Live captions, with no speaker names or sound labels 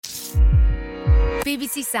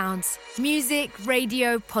BBC Sounds. Music,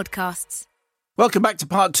 radio, podcasts. Welcome back to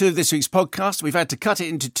part 2 of this week's podcast. We've had to cut it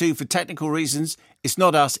into 2 for technical reasons. It's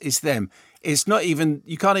not us, it's them. It's not even,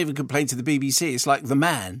 you can't even complain to the BBC. It's like The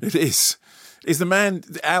Man. It is. Is the man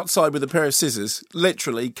outside with a pair of scissors,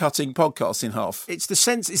 literally cutting podcasts in half? It's the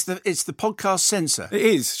podcast censor. It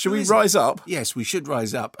is. Should we rise up? Yes, we should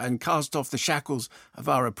rise up and cast off the shackles of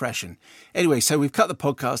our oppression. Anyway, so we've cut the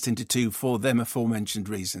podcast into 2 for them aforementioned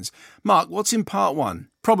reasons. Mark, what's in part 1?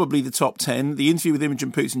 Probably the top 10, the interview with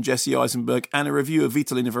Imogen Poots and Jesse Eisenberg, and a review of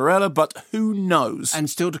Vitalina Varela, but who knows?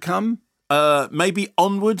 And still to come? Maybe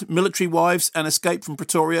Onward, Military Wives, and Escape from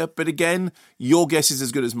Pretoria. But again, your guess is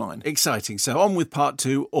as good as mine. Exciting. So on with part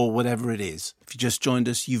 2, or whatever it is. If you just joined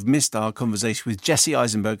us, you've missed our conversation with Jesse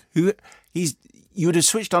Eisenberg, you would have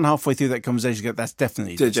switched on halfway through that conversation. That's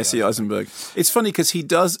definitely Jesse Eisenberg. It's funny because he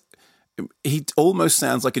almost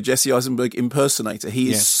sounds like a Jesse Eisenberg impersonator. He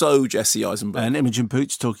is so Jesse Eisenberg. And Imogen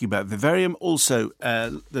Poots talking about Vivarium, also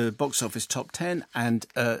the box office top 10, and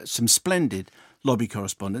some splendid lobby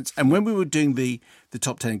correspondence. And when we were doing the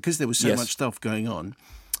top 10, because there was so much stuff going on,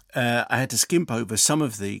 I had to skimp over some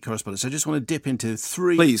of the correspondence. So I just want to dip into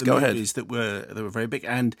 3 movies that were very big.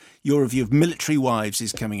 And your review of Military Wives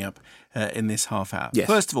is coming up in this half hour. Yes.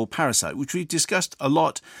 First of all, Parasite, which we discussed a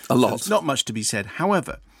lot. Not much to be said.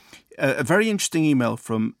 However, a very interesting email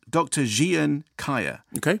from Dr. Ji-eun Kaya.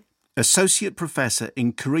 Okay. Associate Professor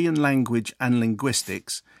in Korean Language and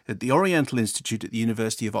Linguistics at the Oriental Institute at the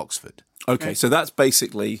University of Oxford. Okay, so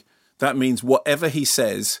that means whatever he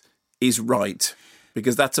says is right,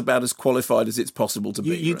 because that's about as qualified as it's possible to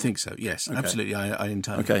be. You'd think so, yes, okay. Absolutely, I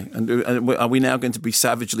entirely agree. Okay, and are we now going to be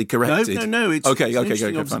savagely corrected? No, it's okay, an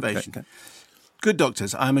interesting observation. Okay. Good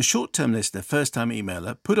doctors, I am a short-term listener, first-time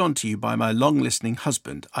emailer, put on to you by my long-listening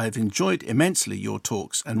husband. I have enjoyed immensely your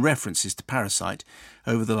talks and references to Parasite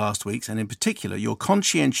over the last weeks, and in particular your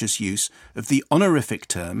conscientious use of the honorific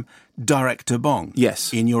term Director Bong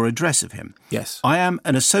in your address of him. Yes. I am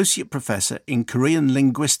an associate professor in Korean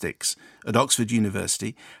linguistics at Oxford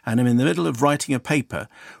University, and I'm in the middle of writing a paper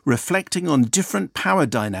reflecting on different power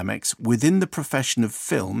dynamics within the profession of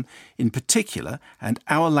film in particular, and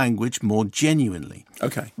our language more genuinely.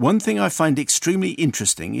 Okay. One thing I find extremely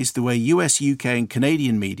interesting is the way US, UK and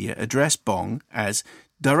Canadian media address Bong as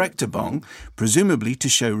Director Bong, presumably to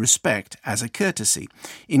show respect as a courtesy.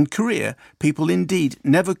 In Korea, people indeed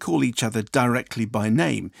never call each other directly by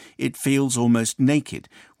name. It feels almost naked.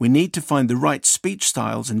 We need to find the right speech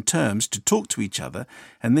styles and terms to talk to each other,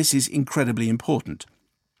 and this is incredibly important.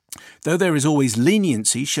 Though there is always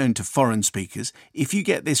leniency shown to foreign speakers, if you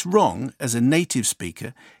get this wrong as a native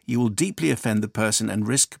speaker, you will deeply offend the person and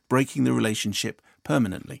risk breaking the relationship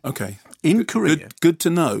permanently. Okay. In Korea... Good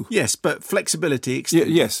to know. Yes, but flexibility,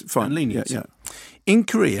 extended, fine. And leniency. Yeah. In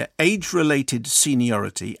Korea, age-related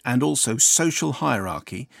seniority and also social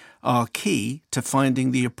hierarchy are key to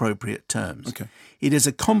finding the appropriate terms. Okay. It is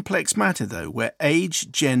a complex matter, though, where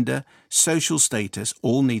age, gender, social status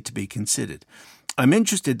all need to be considered. I'm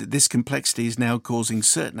interested that this complexity is now causing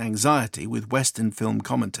certain anxiety with Western film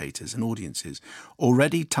commentators and audiences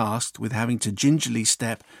already tasked with having to gingerly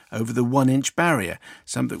step over the 1-inch barrier,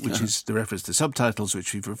 something which is the reference to subtitles,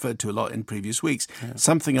 which we've referred to a lot in previous weeks,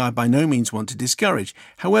 something I by no means want to discourage.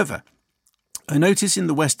 However, I notice in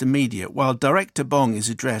the Western media, while Director Bong is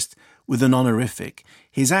addressed with an honorific,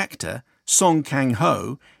 his actor, Song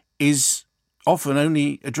Kang-ho, is often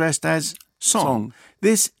only addressed as Song.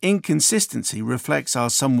 This inconsistency reflects our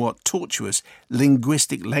somewhat tortuous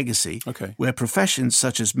linguistic legacy, where professions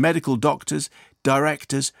such as medical doctors,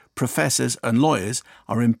 directors, professors and lawyers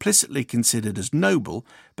are implicitly considered as noble,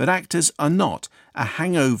 but actors are not, a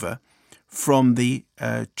hangover from the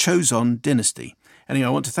Choson dynasty. Anyway, I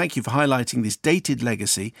want to thank you for highlighting this dated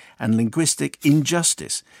legacy and linguistic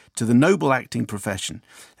injustice to the noble acting profession,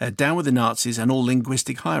 down with the Nazis and all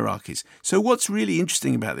linguistic hierarchies. So what's really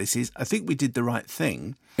interesting about this is I think we did the right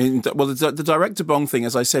thing. The Director Bong thing,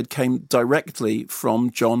 as I said, came directly from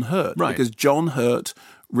John Hurt. Right. Because John Hurt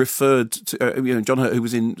referred to, John Hurt, who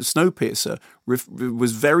was in Snowpiercer,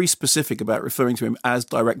 was very specific about referring to him as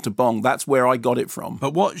Director Bong. That's where I got it from.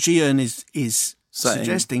 But what Ji-eun is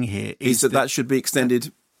suggesting here is that should be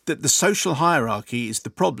extended. That the social hierarchy is the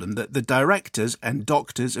problem, that the directors and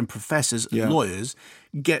doctors and professors and lawyers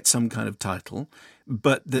get some kind of title,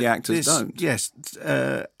 but the actors don't. Yes,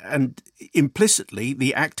 and implicitly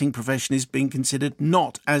the acting profession is being considered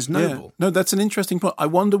not as noble. Yeah. No, that's an interesting point. I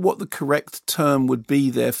wonder what the correct term would be,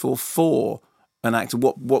 therefore, for an actor,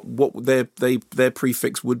 what their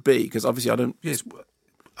prefix would be, because obviously I don't... Yes,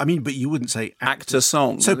 I mean, but you wouldn't say actor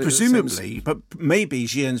song. So presumably, but maybe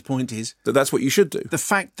Ji-eun's point is... that's what you should do. The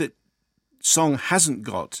fact that song hasn't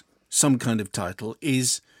got some kind of title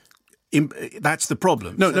is that's the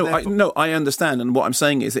problem. I understand, and what I'm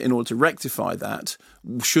saying is that in order to rectify that,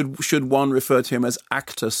 should one refer to him as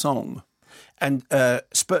actor song? And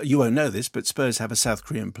you won't know this, but Spurs have a South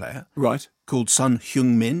Korean player, right, called Son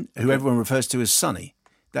Heung-min, who everyone refers to as Sonny.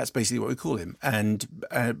 That's basically what we call him. And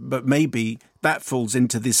but maybe that falls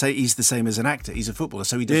into this. He's the same as an actor. He's a footballer,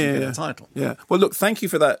 so he doesn't get a title. Yeah. Well, look, thank you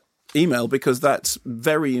for that email, because that's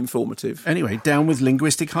very informative. Anyway, down with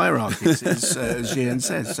linguistic hierarchies, as Jian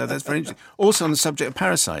says. So that's very interesting. Also on the subject of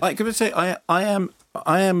Parasite. I can say I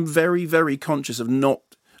am very, very conscious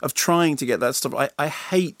of trying to get that stuff. I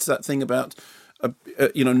hate that thing about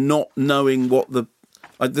not knowing what the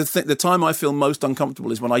time I feel most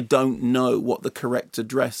uncomfortable is when I don't know what the correct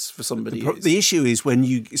address for somebody is. The issue is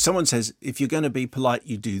when someone says, if you're going to be polite,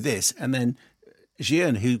 you do this, and then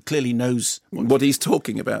Jian, who clearly knows what he's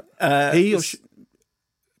talking about, he or she,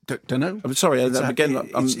 don't know. I'm sorry. It's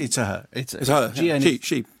It's a her. It's her. Jian.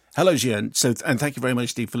 She. Hello, Jian. So, and thank you very much,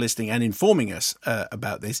 Steve, for listening and informing us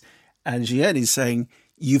about this. And Jian is saying,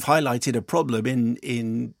 you've highlighted a problem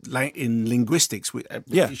in linguistics.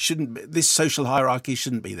 It shouldn't. This social hierarchy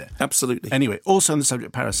shouldn't be there. Absolutely. Anyway, also on the subject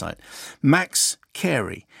of Parasite, Max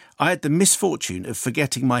Carey. I had the misfortune of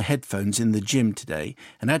forgetting my headphones in the gym today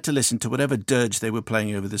and had to listen to whatever dirge they were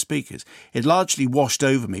playing over the speakers. It largely washed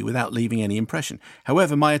over me without leaving any impression.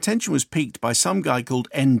 However, my attention was piqued by some guy called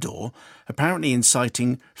Endor, apparently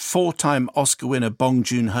inciting 4-time Oscar winner Bong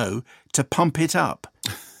Joon-ho to pump it up.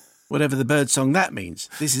 Whatever the bird song that means.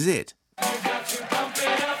 This is it.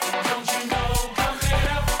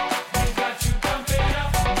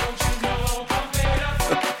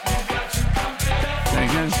 There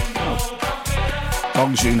you go. Oh.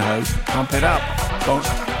 Bong Joon-ho, pump it up.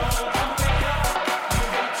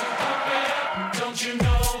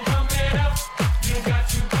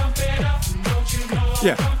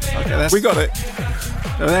 Okay, we got it.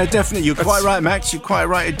 Definitely, you're quite right, Max. You're quite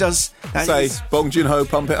right. It does say Bong Joon-ho,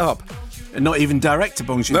 pump it up. And not even director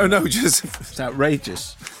Bong Joon-ho. No, just it's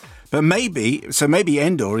outrageous. But maybe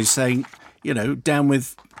Endor is saying, down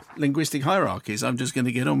with linguistic hierarchies. I'm just going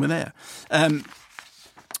to get on with there.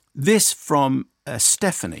 This from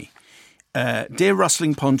Stephanie. Dear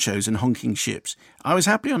rustling ponchos and honking ships, I was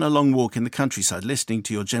happily on a long walk in the countryside listening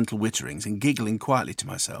to your gentle witterings and giggling quietly to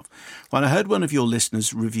myself when I heard one of your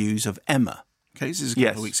listeners' reviews of Emma. Okay, this is a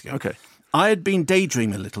couple of weeks ago. Okay. I had been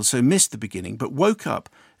daydreaming a little, so missed the beginning, but woke up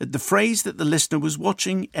at the phrase that the listener was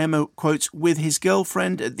watching Emma, quotes, with his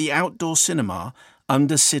girlfriend at the outdoor cinema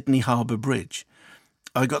under Sydney Harbour Bridge.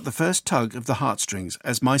 I got the first tug of the heartstrings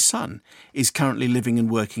as my son is currently living and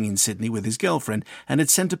working in Sydney with his girlfriend and had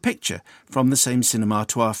sent a picture from the same cinema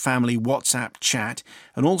to our family WhatsApp chat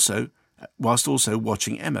and whilst also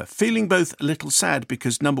watching Emma, feeling both a little sad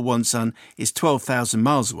because number one son is 12,000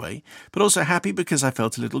 miles away, but also happy because I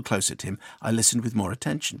felt a little closer to him. I listened with more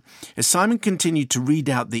attention. As Simon continued to read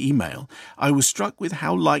out the email, I was struck with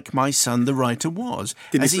how like my son the writer was.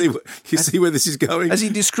 Can you see where this is going? As he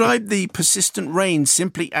described the persistent rain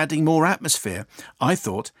simply adding more atmosphere, I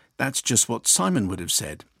thought that's just what Simon would have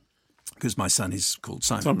said. Because my son is called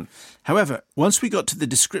Simon. However, once we got to the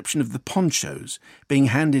description of the ponchos being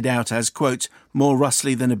handed out as, quote, more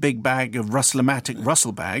rustly than a big bag of Russell-o-matic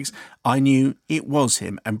Russell bags, I knew it was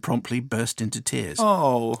him and promptly burst into tears.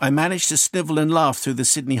 Oh. I managed to snivel and laugh through the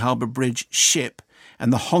Sydney Harbour Bridge ship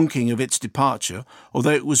and the honking of its departure, although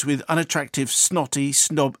it was with unattractive, snotty,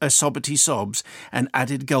 sobbity sobs and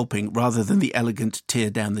added gulping rather than the elegant tear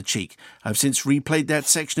down the cheek. I've since replayed that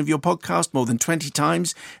section of your podcast more than 20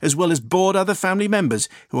 times, as well as bored other family members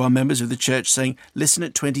who are members of the church saying, listen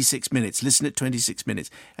at 26 minutes, listen at 26 minutes.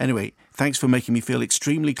 Anyway, thanks for making me feel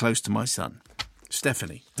extremely close to my son.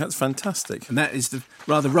 Stephanie. That's fantastic. And that is the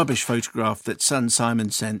rather rubbish photograph that son Simon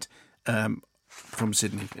sent from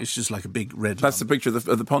Sydney. It's just like a big red That's lump. the picture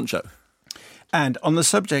of the poncho. And on the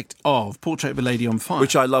subject of Portrait of a Lady on Fire,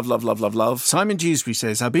 which I love. Simon Dewsbury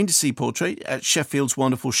says, I've been to see Portrait at Sheffield's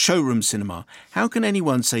wonderful showroom cinema. How can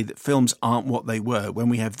anyone say that films aren't what they were when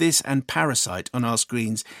we have this and Parasite on our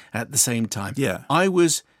screens at the same time? Yeah. I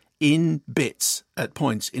was in bits at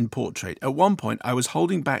points in Portrait. At one point, I was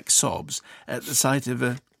holding back sobs at the sight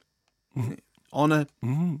of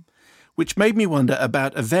which made me wonder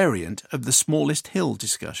about a variant of the smallest hill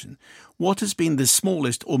discussion. What has been the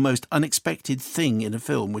smallest or most unexpected thing in a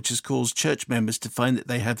film which has caused church members to find that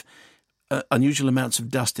they have unusual amounts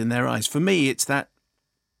of dust in their eyes? For me, it's that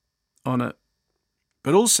honour.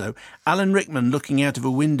 But also, Alan Rickman looking out of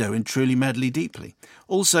a window in Truly Madly Deeply.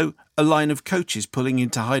 Also, a line of coaches pulling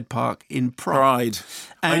into Hyde Park in Pride.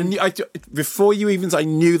 And before you even, I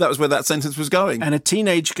knew that was where that sentence was going. And a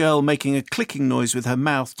teenage girl making a clicking noise with her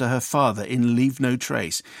mouth to her father in Leave No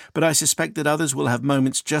Trace. But I suspect that others will have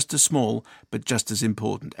moments just as small, but just as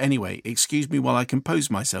important. Anyway, excuse me while I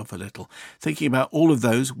compose myself a little. Thinking about all of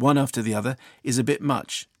those, one after the other, is a bit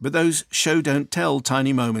much. But those show don't tell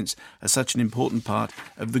tiny moments are such an important part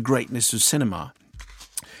of the greatness of cinema.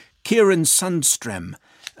 Kieran Sundström.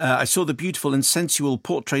 I saw the beautiful and sensual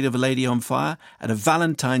Portrait of a Lady on Fire at a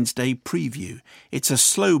Valentine's Day preview. It's a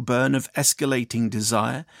slow burn of escalating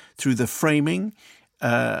desire through the framing,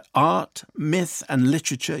 art, myth and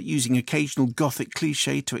literature, using occasional Gothic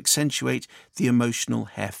cliché to accentuate the emotional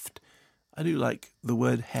heft. I do like the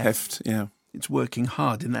word heft. Yeah. It's working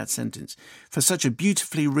hard in that sentence. For such a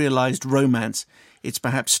beautifully realised romance, it's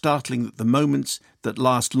perhaps startling that the moments that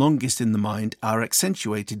last longest in the mind are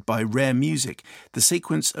accentuated by rare music. The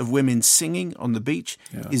sequence of women singing on the beach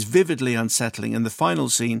is vividly unsettling, and the final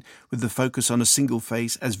scene, with the focus on a single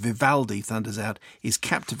face as Vivaldi thunders out, is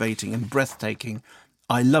captivating and breathtaking.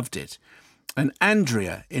 I loved it. And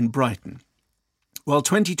Andrea in Brighton. While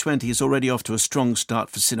 2020 is already off to a strong start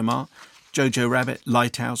for cinema, Jojo Rabbit,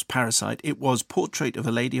 Lighthouse, Parasite, it was Portrait of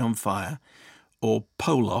a Lady on Fire, or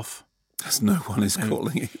Poloff, as no one is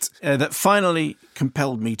calling it, that finally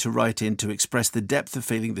compelled me to write in to express the depth of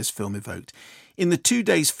feeling this film evoked. In the 2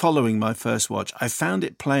 days following my first watch, I found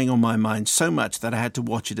it playing on my mind so much that I had to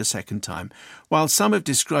watch it a second time. While some have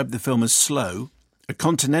described the film as slow, a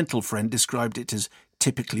continental friend described it as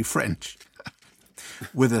typically French,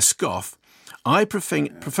 with a scoff. I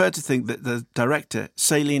prefer to think that the director,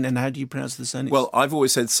 Céline, and how do you pronounce the surname? Well, I've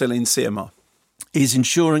always said Céline Sciamma, is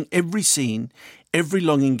ensuring every scene, every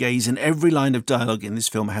longing gaze and every line of dialogue in this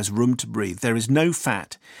film has room to breathe. There is no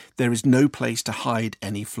fat. There is no place to hide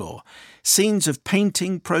any flaw. Scenes of the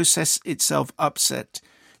painting process itself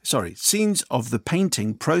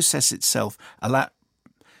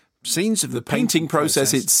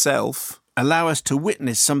allow us to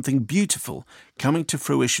witness something beautiful coming to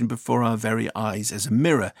fruition before our very eyes as a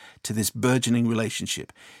mirror to this burgeoning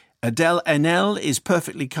relationship. Adèle Haenel is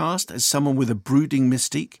perfectly cast as someone with a brooding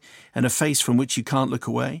mystique and a face from which you can't look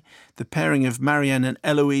away. The pairing of Marianne and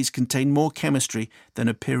Eloise contained more chemistry than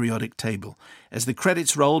a periodic table. As the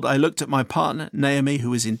credits rolled, I looked at my partner, Naomi,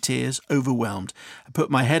 who was in tears, overwhelmed. I put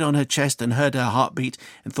my head on her chest and heard her heartbeat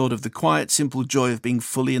and thought of the quiet, simple joy of being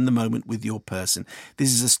fully in the moment with your person.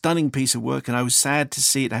 This is a stunning piece of work, and I was sad to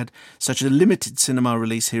see it had such a limited cinema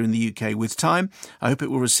release here in the UK. With time, I hope it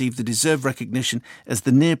will receive the deserved recognition as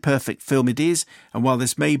the near-perfect film it is, and while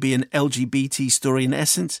this may be an LGBT story in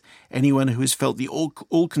essence, anyone who has felt the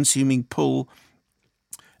all-consuming pull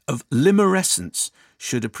of limerescence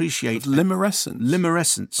should appreciate...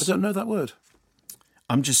 Limerescence? I don't know that word.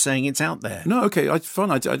 I'm just saying it's out there. No, okay, fine.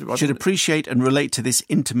 I should appreciate and relate to this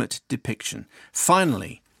intimate depiction.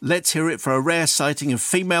 Finally, let's hear it for a rare sighting of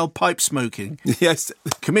female pipe smoking. Yes.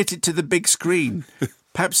 Committed to the big screen.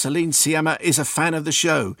 Perhaps Céline Sciamma is a fan of the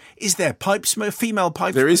show. Is there female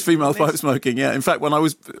pipe smoking? There is female pipe smoking, yeah. In fact,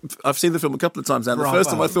 I've seen the film a couple of times now. The first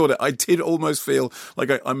time I thought it, I did almost feel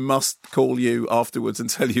like I must call you afterwards and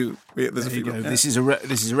tell you there's a female. Yeah. This is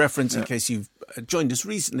a reference in case you've joined us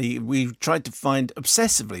recently. We tried to find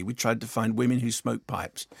women who smoke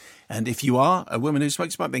pipes. And if you are a woman who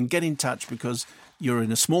smokes a pipe, then get in touch because you're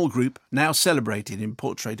in a small group now celebrated in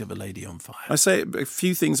Portrait of a Lady on Fire. I say a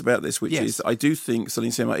few things about this, which is I do think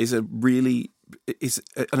Céline Sciamma is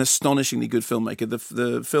an astonishingly good filmmaker.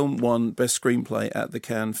 The film won Best Screenplay at the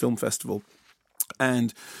Cannes Film Festival.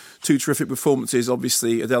 And two terrific performances,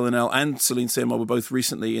 obviously, Adèle Haenel and Céline Sciamma were both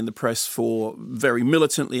recently in the press for very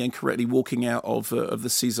militantly and correctly walking out of the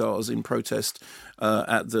Césars in protest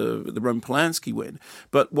at the Roman Polanski win.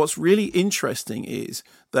 But what's really interesting is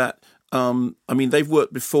that they've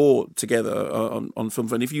worked before together on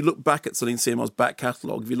film. And if you look back at Céline Sciamma's back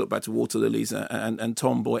catalogue, if you look back to Water Lilies and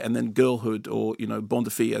Tomboy and then Girlhood, or, Bon de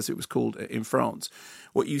Fille, as it was called in France,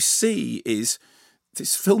 what you see is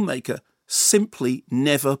this filmmaker simply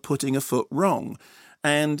never putting a foot wrong.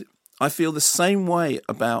 And I feel the same way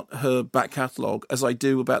about her back catalogue as I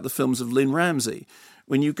do about the films of Lynn Ramsey.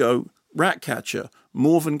 When you go Ratcatcher,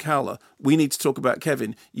 Morven Caller, We Need to Talk About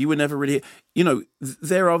Kevin, You Were Never Really Here.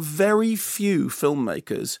 There are very few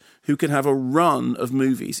filmmakers who can have a run of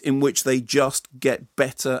movies in which they just get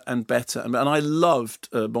better and better. And I loved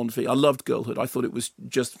Bon de Fille. I loved Girlhood. I thought it was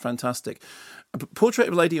just fantastic. Portrait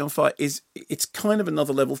of a Lady on Fire it's kind of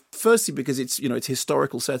another level. Firstly, because it's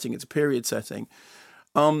historical setting, it's a period setting.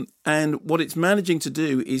 And what it's managing to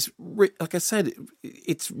do is, like I said,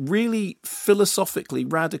 it's really philosophically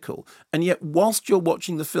radical. And yet, whilst you're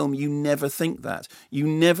watching the film, you never think that. You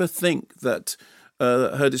never think that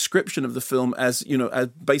her description of the film as, as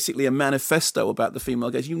basically a manifesto about the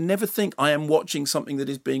female gaze. You never think I am watching something that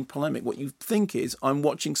is being polemic. What you think is I'm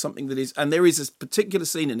watching something that is, and there is a particular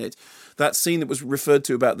scene in it, that scene that was referred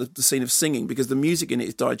to about the scene of singing, because the music in it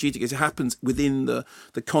is diegetic. It happens within the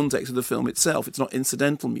context of the film itself. It's not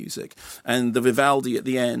incidental music. And the Vivaldi at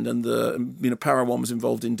the end, and the Parawan was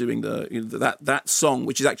involved in doing that song,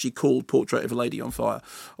 which is actually called Portrait of a Lady on Fire,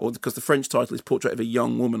 or because the French title is Portrait of a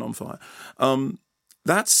Young Woman on Fire.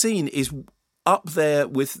 That scene is up there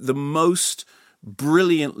with the most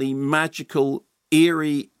brilliantly magical,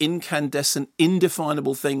 eerie, incandescent,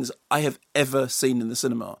 indefinable things I have ever seen in the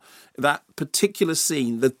cinema. That particular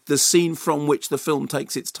scene, the scene from which the film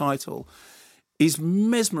takes its title, is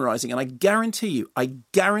mesmerising. And I guarantee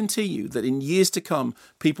you that in years to come,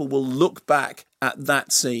 people will look back at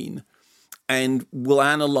that scene and will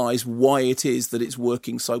analyse why it is that it's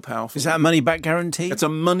working so powerfully. Is that a money-back guarantee? It's a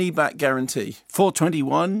money-back guarantee.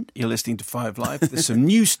 4:21, you're listening to Five Live. There's some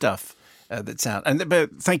new stuff that's out.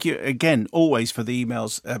 But thank you again, always, for the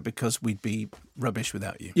emails, because we'd be rubbish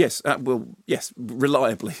without you. Yes,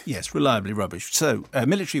 reliably. Yes, reliably rubbish. So,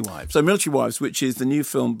 Military Wives. So, Military Wives, which is the new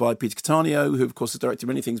film by Peter Cattaneo, who, of course, has directed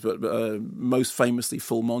many things, but most famously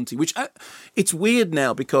Full Monty, which it's weird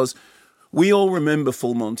now because we all remember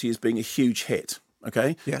Full Monty as being a huge hit,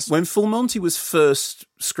 okay? Yes. When Full Monty was first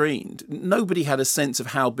screened, nobody had a sense of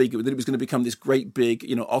how big that it was going to become this great big,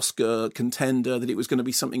 Oscar contender, that it was going to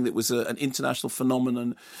be something that was an international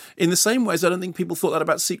phenomenon. In the same way as I don't think people thought that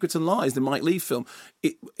about Secrets and Lies, the Mike Leigh film.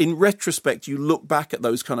 In retrospect, you look back at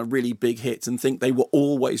those kind of really big hits and think they were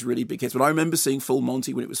always really big hits. But I remember seeing Full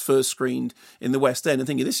Monty when it was first screened in the West End and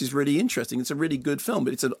thinking, this is really interesting. It's a really good film,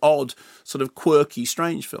 but it's an odd, sort of quirky,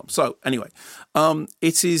 strange film. So anyway,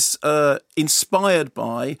 it is inspired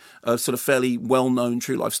by a sort of fairly well-known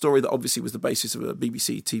true life story that obviously was the basis of a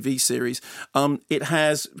BBC TV series. It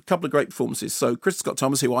has a couple of great performances. So Kristen Scott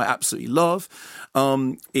Thomas, who I absolutely love,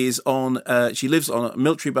 is on. She lives on a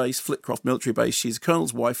military base, Flitcroft military base. She's a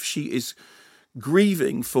colonel's wife. She is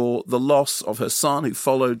grieving for the loss of her son, who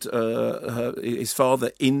followed his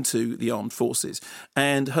father into the armed forces.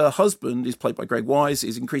 And her husband, is played by Greg Wise,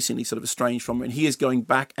 is increasingly sort of estranged from her, and he is going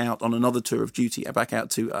back out on another tour of duty, back out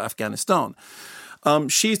to Afghanistan.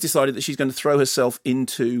 She's decided that she's going to throw herself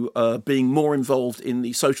into being more involved in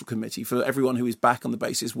the social committee for everyone who is back on the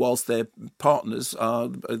bases, whilst their partners, so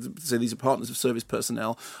these are partners of service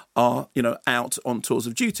personnel, are out on tours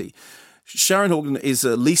of duty. Sharon Horgan is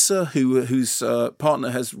Lisa, whose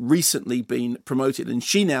partner has recently been promoted, and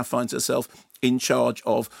she now finds herself in charge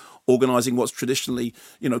of organising what's traditionally,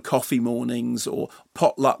 coffee mornings or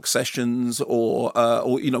potluck sessions or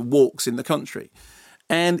walks in the country.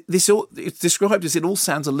 And it's described as it all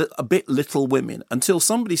sounds a bit Little Women, until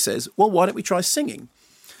somebody says, well, why don't we try singing?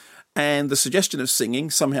 And the suggestion of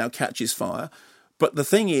singing somehow catches fire. But the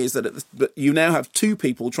thing is that you now have two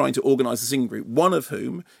people trying to organise the singing group, one of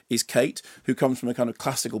whom is Kate, who comes from a kind of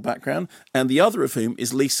classical background, and the other of whom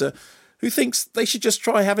is Lisa, who thinks they should just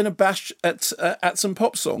try having a bash at some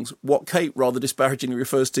pop songs, what Kate rather disparagingly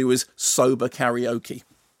refers to as sober karaoke.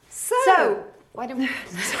 So why don't we...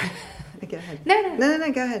 Sorry. Go ahead.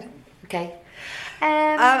 No, go ahead. Okay.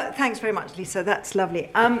 Thanks very much, Lisa. That's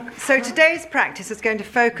lovely. So today's practice is going to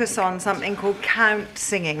focus on something called count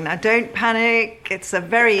singing. Now, don't panic. It's a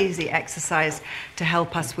very easy exercise to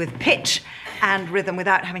help us with pitch and rhythm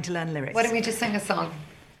without having to learn lyrics. Why don't we just sing a song?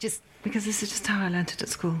 Just because this is just how I learnt it at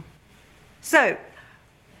school. So,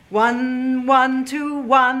 1, 1, 2,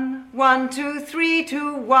 1, 1, 2, 3,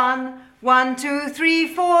 2, 1, 1, 2, 3,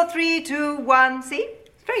 4, 3, 2, 1. See?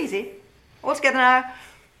 It's very easy. All together now.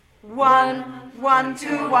 1, 1,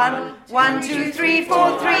 2, 1, 1, 2, 3,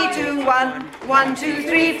 4, 3, 2, 1, 1, 2,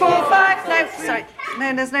 3, 4, 5. No, sorry.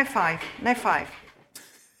 No, there's no 5. No 5.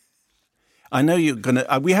 I know you're going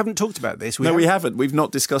to... we haven't talked about this. We haven't. We've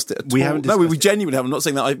not discussed it at all. We haven't discussed we genuinely haven't. I'm not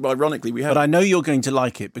saying that ironically. We haven't. But I know you're going to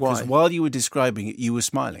like it because Why? while you were describing it, you were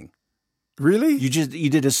smiling. Really? You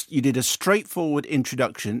did a straightforward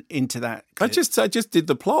introduction into that clip. I just did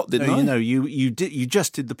the plot, didn't I? No, you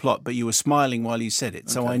just did the plot, but you were smiling while you said it.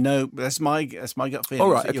 So I know that's my gut feeling.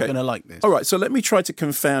 All right, that you're going to like this. All right, so let me try to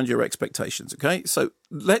confound your expectations. Okay, so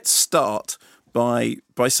let's start by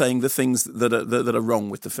saying the things that are wrong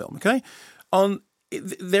with the film. Okay,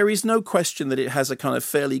 there is no question that it has a kind of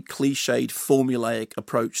fairly cliched, formulaic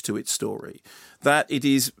approach to its story, that it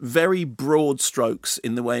is very broad strokes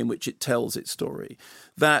in the way in which it tells its story,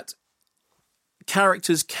 that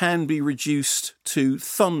characters can be reduced to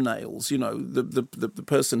thumbnails. You know, the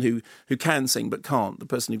person who can sing but can't, the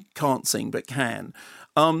person who can't sing but can.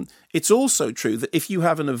 It's also true that if you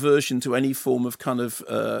have an aversion to any form of kind of,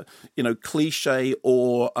 cliche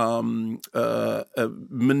or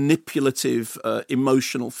manipulative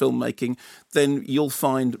emotional filmmaking, then you'll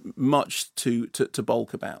find much to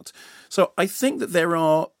balk about. So I think that there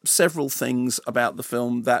are several things about the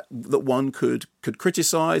film that one could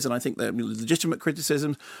criticise, and I think they're legitimate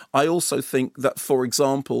criticisms. I also think that, for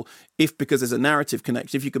example, because there's a narrative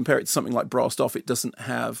connection, if you compare it to something like Brassed Off, it doesn't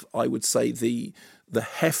have, I would say, the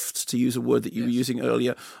heft, to use a word that you were using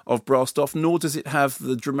earlier, of Brassed Off, nor does it have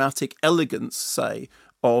the dramatic elegance, say,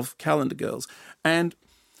 of Calendar Girls. And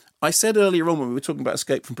I said earlier on when we were talking about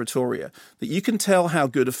Escape from Pretoria that you can tell how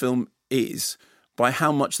good a film is by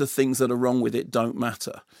how much the things that are wrong with it don't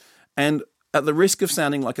matter. And at the risk of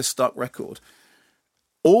sounding like a stuck record,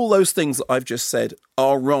 all those things that I've just said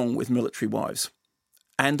are wrong with Military Wives.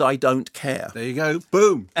 And I don't care. There you go.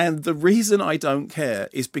 Boom. And the reason I don't care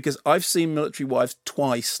is because I've seen Military Wives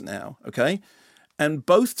twice now, okay? And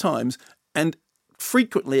both times, and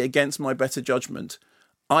frequently against my better judgment,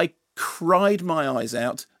 I cried my eyes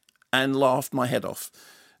out and laughed my head off.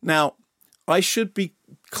 Now, I should be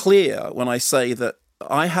clear when I say that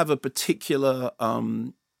I have a particular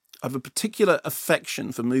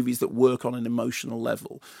affection for movies that work on an emotional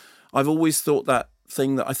level. I've always thought that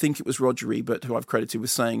thing that I think it was Roger Ebert who I've credited with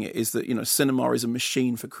saying it is that, you know, cinema is a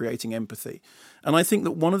machine for creating empathy. And I think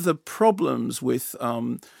that one of the problems with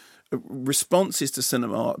responses to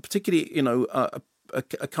cinema, particularly, you know,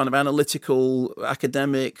 a kind of analytical,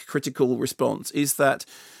 academic, critical response, is that,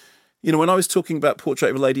 you know, when I was talking about Portrait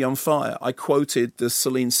of a Lady on Fire, I quoted the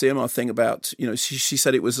Celine Sciamma thing about, you know, she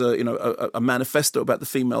said it was a manifesto about the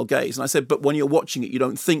female gaze. And I said, but when you're watching it, you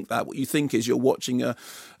don't think that. What you think is you're watching a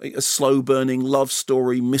slow-burning love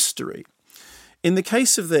story mystery. In the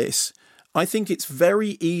case of this, I think it's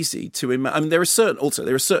very easy to imagine. I mean, there are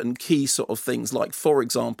certain key sort of things, like, for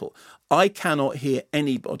example, I cannot hear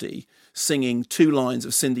anybody singing 2 lines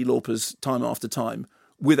of Cyndi Lauper's Time After Time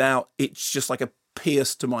without it's just like a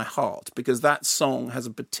pierce to my heart, because that song has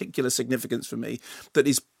a particular significance for me that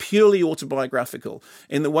is purely autobiographical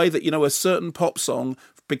in the way that, you know, a certain pop song,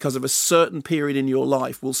 because of a certain period in your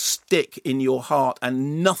life, will stick in your heart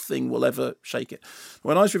and nothing will ever shake it.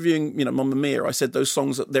 When I was reviewing, you know, Mamma Mia, I said those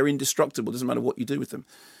songs, they're indestructible, doesn't matter what you do with them.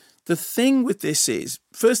 The thing with this is,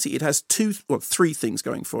 firstly, it has 3 things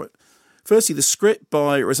going for it. Firstly, the script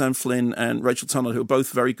by Roseanne Flynn and Rachel Tunnell, who are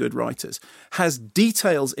both very good writers, has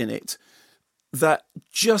details in it that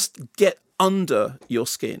just get under your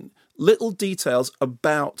skin. Little details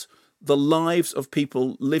about the lives of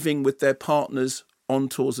people living with their partners on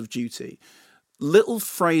tours of duty. Little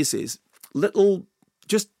phrases, little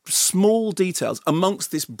just small details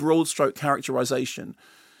amongst this broad stroke characterization.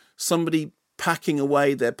 Somebody packing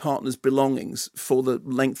away their partner's belongings for the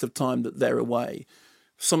length of time that they're away.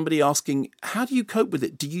 Somebody asking, how do you cope with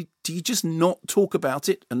it? Do you just not talk about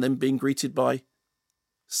it and then being greeted by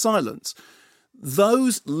silence?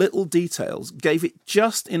 Those little details gave it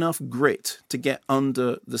just enough grit to get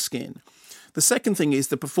under the skin. The second thing is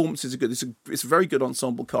the performances are good. It's a very good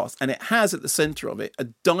ensemble cast, and it has at the centre of it a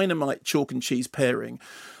dynamite chalk and cheese pairing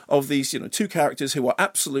of these, you know, 2 characters who are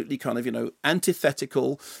absolutely kind of, you know,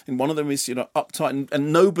 antithetical. And one of them is, you know, uptight,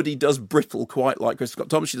 and nobody does brittle quite like Kristen Scott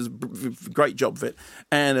Thomas. She does a great job of it.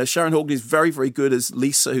 And Sharon Horgan is very, very good as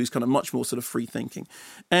Lisa, who's kind of much more sort of free thinking.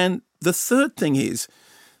 And the third thing is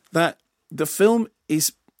that the film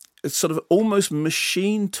is sort of almost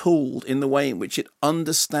machine tooled in the way in which it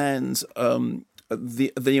understands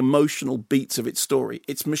the emotional beats of its story.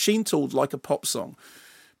 It's machine tooled like a pop song,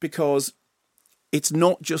 because it's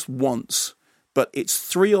not just once, but it's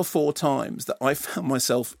 3 or 4 times that I found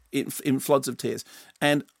myself in floods of tears.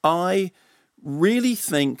 And I really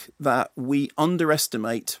think that we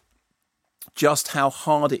underestimate just how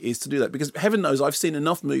hard it is to do that, because heaven knows I've seen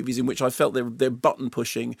enough movies in which I felt they're button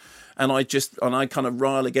pushing, and I kind of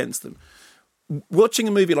rile against them. Watching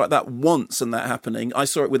a movie like that once and that happening, I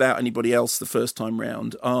saw it without anybody else the first time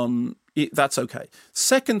round. That's okay.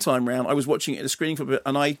 Second time round, I was watching it at a screening for a bit,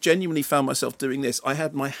 and I genuinely found myself doing this. I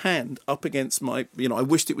had my hand up against my, you know, I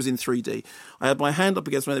wished it was in 3D. I had my hand up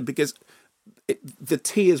against my head because the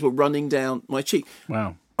tears were running down my cheek.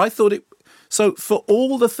 Wow. I thought it. So for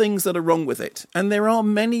all the things that are wrong with it, and there are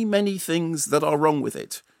many, many things that are wrong with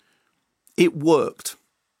it, it worked.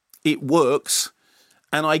 It works.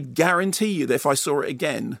 And I guarantee you that if I saw it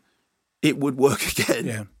again, it would work again.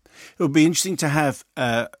 Yeah. It would be interesting to have,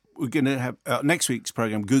 we're going to have, next week's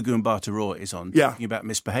programme, Gugu and Bata Roy is on, talking about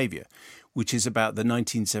misbehaviour. which is about the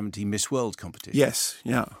 1970 Miss World competition. Yes,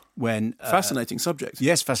 yeah. When Fascinating subject.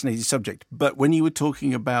 Yes, fascinating subject. But when you were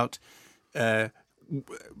talking about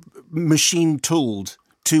machine-tooled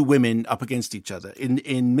two women up against each other,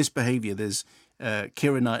 in Misbehaviour, there's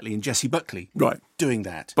Keira Knightley and Jessie Buckley doing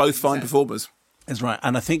that. Both fine performers. That's right.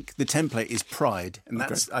 And I think the template is Pride. And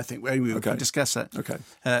that's, I think, we can discuss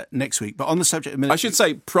that next week. But on the subject of military... I should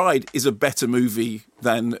say Pride is a better movie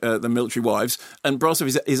than The Military Wives, and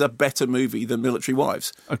Brasov is a better movie than Military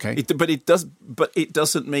Wives. Okay. But it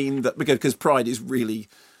doesn't mean that... Because Pride is really...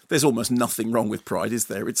 There's almost nothing wrong with Pride, is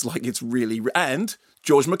there? It's like it's really... And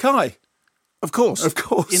George Mackay. Of course. Of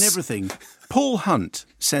course. In everything. Paul Hunt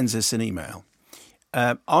sends us an email.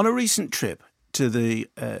 On a recent trip to the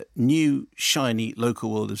new, shiny local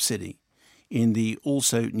World of City in the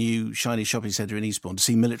also new, shiny shopping centre in Eastbourne to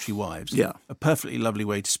see Military Wives. Yeah. A perfectly lovely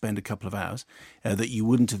way to spend a couple of hours that you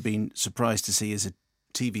wouldn't have been surprised to see as a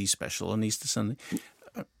TV special on Easter Sunday.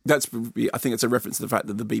 I think it's a reference to the fact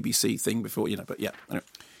that the BBC thing before, but yeah. Anyway.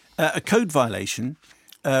 A code violation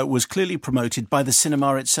was clearly promoted by the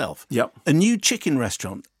cinema itself. Yep. A new chicken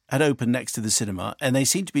restaurant had opened next to the cinema, and they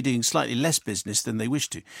seem to be doing slightly less business than they wish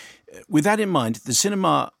to. With that in mind, the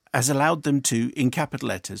cinema has allowed them to, in capital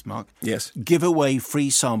letters, Mark, give away free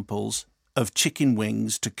samples of chicken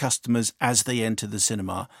wings to customers as they enter the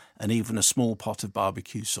cinema, and even a small pot of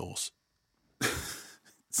barbecue sauce.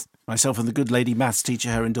 Myself and the good lady maths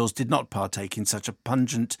teacher here indoors did not partake in such a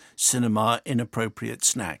pungent cinema inappropriate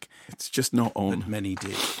snack. It's just not on. But many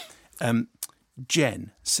did.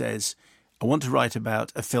 Jen says, I want to write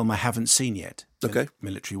about a film I haven't seen yet. Okay.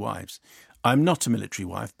 Military Wives. I'm not a military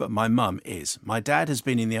wife, but my mum is. My dad has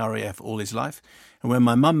been in the RAF all his life, and when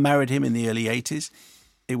my mum married him in the early 80s,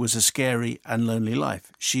 it was a scary and lonely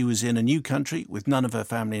life. She was in a new country with none of her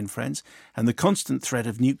family and friends, and the constant threat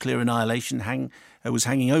of nuclear annihilation was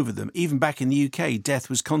hanging over them. Even back in the UK, death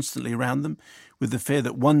was constantly around them, with the fear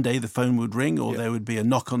that one day the phone would ring or there would be a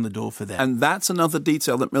knock on the door for them. And that's another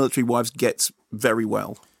detail that Military Wives gets very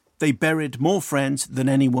well. They buried more friends than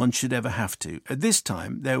anyone should ever have to. At this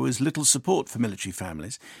time, there was little support for military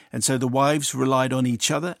families, and so the wives relied on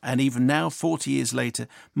each other, and even now, 40 years later,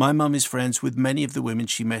 my mum is friends with many of the women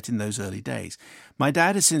she met in those early days. My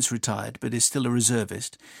dad has since retired, but is still a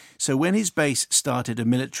reservist, so when his base started a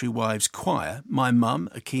Military Wives choir, my mum,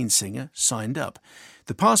 a keen singer, signed up.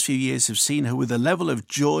 The past few years have seen her with a level of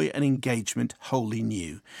joy and engagement wholly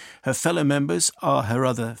new. Her fellow members are her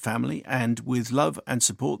other family, and with love and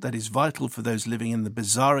support that is vital for those living in the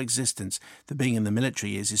bizarre existence that being in the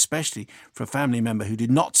military is, especially for a family member who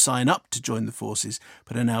did not sign up to join the forces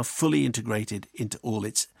but are now fully integrated into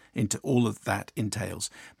all of that entails.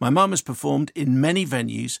 My mum has performed in many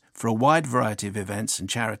venues for a wide variety of events and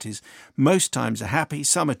charities. Most times are happy,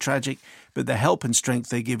 some are tragic, but the help and strength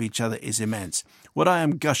they give each other is immense. What I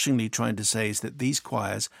am gushingly trying to say is that these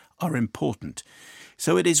choirs are important.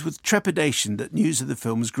 So it is with trepidation that news of the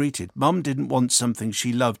film was greeted. Mum didn't want something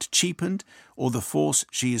she loved cheapened or the force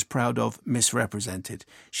she is proud of misrepresented.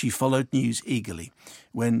 She followed news eagerly.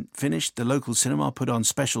 When finished, the local cinema put on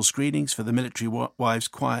special screenings for the Military Wives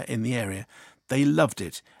choir in the area. They loved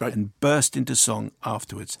it and burst into song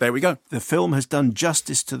afterwards. There we go. The film has done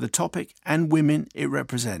justice to the topic and women it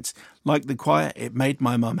represents. Like the choir, it made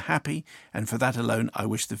my mum happy, and for that alone, I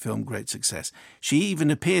wish the film great success. She even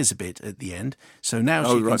appears a bit at the end, so now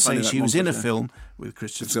she can say she was in a film with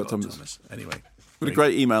Christopher Thomas. Anyway. What a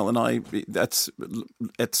great email, and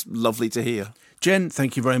it's lovely to hear. Jen,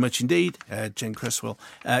 thank you very much indeed. Jen Cresswell.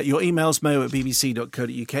 Your email's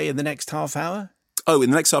mo@bbc.co.uk in the next half hour. Oh,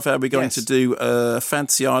 in the next half hour, we're going to do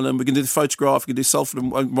Fantasy Island. We're going to do The Photograph. We're going to do Salford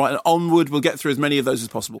and Onward. We'll get through as many of those as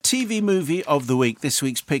possible. TV movie of the week. This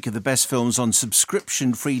week's pick of the best films on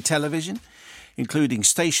subscription-free television, including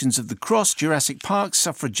Stations of the Cross, Jurassic Park,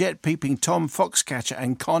 Suffragette, Peeping Tom, Foxcatcher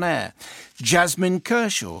and Con Air. Jasmine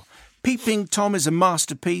Kershaw. Peeping Tom is a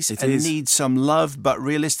masterpiece and needs some love, but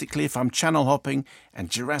realistically, if I'm channel hopping and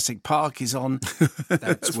Jurassic Park is on,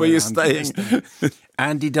 that's where you're staying.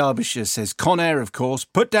 Andy Derbyshire says, Con Air, of course.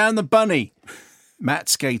 Put down the bunny. Matt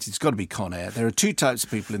Skate, it's got to be Con Air. There are two types of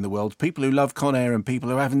people in the world, people who love Con Air and people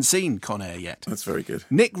who haven't seen Con Air yet. That's very good.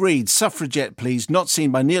 Nick Reed, Suffragette, please. Not seen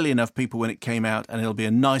by nearly enough people when it came out, and it'll be a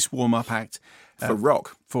nice warm-up act. For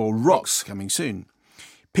rock. For rocks coming soon.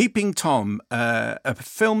 Peeping Tom, a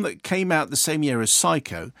film that came out the same year as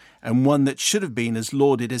Psycho, and one that should have been as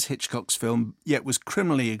lauded as Hitchcock's film, yet was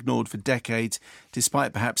criminally ignored for decades,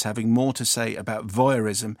 despite perhaps having more to say about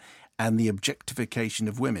voyeurism and the objectification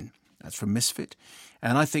of women. That's from Misfit.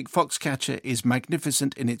 And I think Foxcatcher is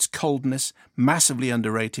magnificent in its coldness, massively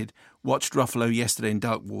underrated. Watched Ruffalo yesterday in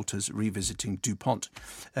Dark Waters, revisiting DuPont.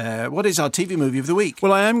 What is our TV movie of the week?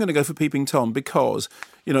 Well, I am going to go for Peeping Tom because,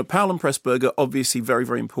 Powell and Pressburger, obviously very,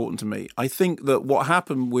 very important to me. I think that what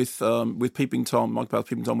happened with Peeping Tom, Mike Powell's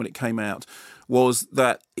Peeping Tom, when it came out, was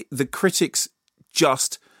that the critics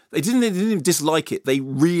just... They didn't even dislike it. They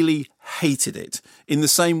really hated it in the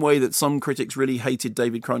same way that some critics really hated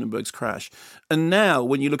David Cronenberg's Crash. And now,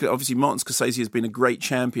 when you look at, obviously, Martin Scorsese has been a great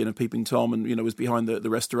champion of Peeping Tom and, was behind the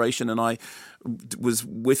restoration. And I was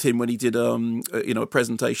with him when he did, a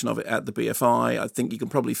presentation of it at the BFI. I think you can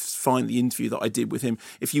probably find the interview that I did with him.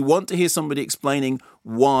 If you want to hear somebody explaining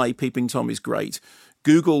why Peeping Tom is great,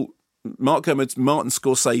 Google Mark Kermode's Martin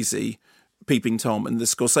Scorsese Peeping Tom and the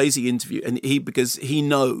Scorsese interview, and because he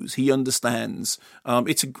knows, he understands.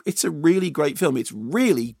 It's a really great film. It's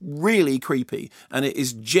really, really creepy, and it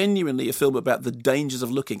is genuinely a film about the dangers of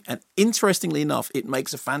looking. And interestingly enough, it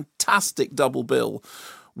makes a fantastic double bill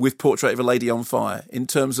with Portrait of a Lady on Fire in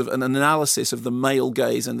terms of an analysis of the male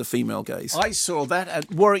gaze and the female gaze. I saw that at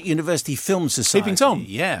Warwick University Film Society. Peeping Tom?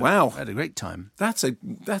 Yeah. Wow. I had a great time. That's a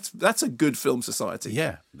good film society.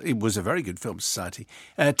 Yeah, it was a very good film society.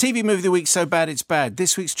 TV movie of the week, So Bad It's Bad.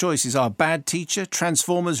 This week's choices are Bad Teacher,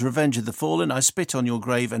 Transformers, Revenge of the Fallen, I Spit on Your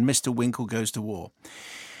Grave, and Mr. Winkle Goes to War.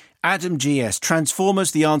 Adam GS,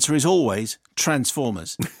 Transformers, the answer is always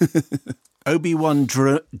Transformers. Obi-Wan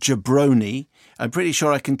Jabroni, I'm pretty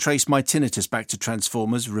sure I can trace my tinnitus back to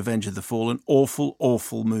Transformers, Revenge of the Fallen. Awful,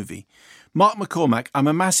 awful movie. Mark McCormack, I'm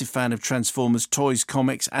a massive fan of Transformers, toys,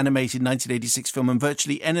 comics, animated 1986 film, and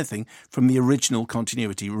virtually anything from the original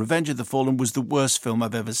continuity. Revenge of the Fallen was the worst film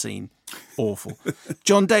I've ever seen. Awful.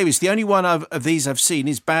 John Davis, the only one of these I've seen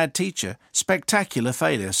is Bad Teacher. Spectacular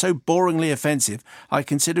failure. So boringly offensive, I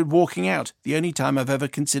considered walking out. The only time I've ever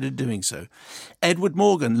considered doing so. Edward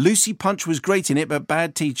Morgan, Lucy Punch was great in it, but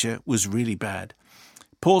Bad Teacher was really bad.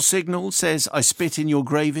 Paul Signal says, I Spit in Your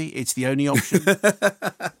Gravy. It's the only option.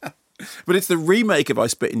 But it's the remake of I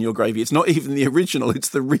Spit in Your Gravy. It's not even the original, it's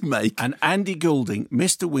the remake. And Andy Goulding,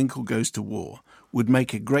 Mr. Winkle Goes to War, would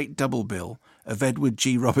make a great double bill of Edward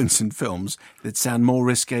G. Robinson films that sound more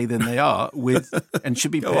risque than they are, and should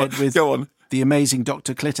be paired with The Amazing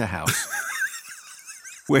Dr. Clitterhouse,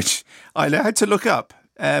 which I had to look up.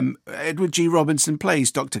 Edward G. Robinson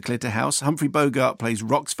plays Dr. Clitterhouse. Humphrey Bogart plays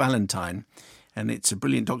Rox Valentine. And it's a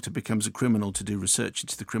brilliant doctor becomes a criminal to do research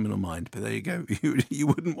into the criminal mind. But there you go. You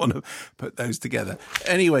wouldn't want to put those together.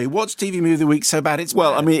 Anyway, what's TV movie of the week, So Bad It's Bad?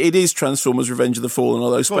 Well, I mean, it is Transformers Revenge of the Fallen,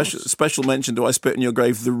 although special mention to I Spit in Your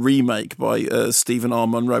Grave, the remake by Stephen R.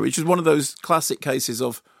 Munro, which is one of those classic cases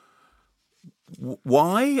of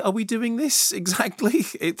why are we doing this exactly?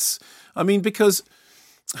 Because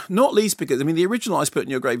the original I Spit in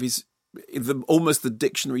Your Grave is almost the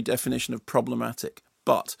dictionary definition of problematic,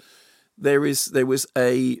 but... There was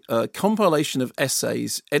a compilation of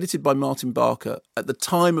essays edited by Martin Barker at the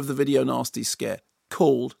time of the Video Nasties scare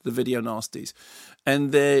called The Video Nasties.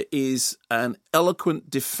 And there is an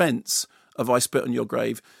eloquent defence of I Spit on Your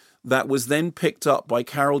Grave that was then picked up by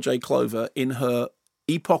Carol J. Clover in her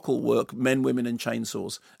epochal work, Men, Women and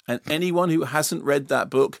Chainsaws. And anyone who hasn't read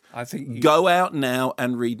that book, go out now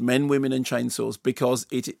and read Men, Women and Chainsaws because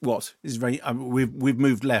it's very. We've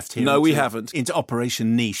moved left here. No, we haven't. Into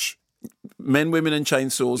Operation Niche. Men, Women and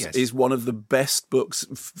Chainsaws is one of the best books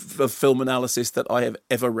of film analysis that I have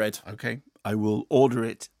ever read. Okay. I will order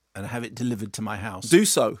it and have it delivered to my house. Do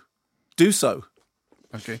so.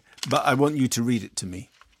 Okay. But I want you to read it to me.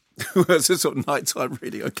 It's a sort of nighttime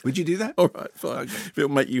reading. Okay. Would you do that? All right, fine. Okay. If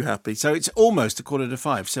it'll make you happy. So it's almost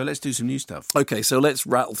 4:45, so let's do some new stuff. Okay, so let's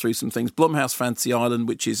rattle through some things. Blumhouse Fantasy Island,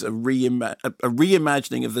 which is a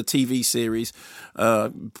reimagining of the TV series,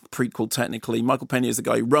 prequel technically. Michael Pena is the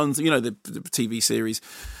guy who runs, the TV series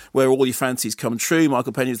where all your fancies come true.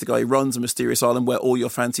 Michael Pena is the guy who runs a mysterious island where all your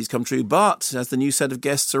fancies come true. But as the new set of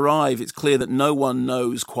guests arrive, it's clear that no one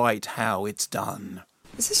knows quite how it's done.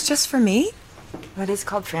 Is this just for me? It is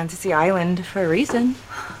called Fantasy Island for a reason.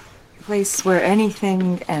 A place where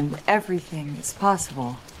anything and everything is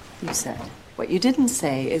possible, you said. What you didn't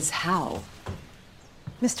say is how.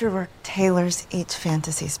 Mr. Rourke tailors each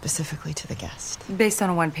fantasy specifically to the guest. Based on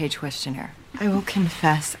a one-page questionnaire. I will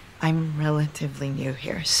confess, I'm relatively new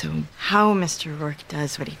here, so how Mr. Rourke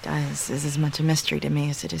does what he does is as much a mystery to me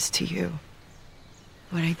as it is to you.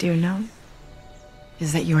 What I do know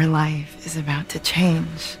is that your life is about to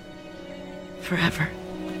change. Forever.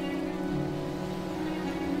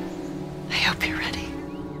 I hope you're ready.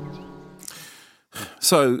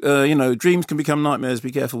 So, dreams can become nightmares.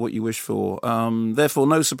 Be careful what you wish for. Therefore,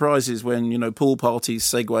 no surprises when, pool parties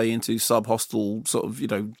segue into sub-hostel sort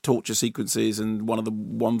of, torture sequences and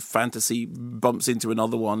one fantasy bumps into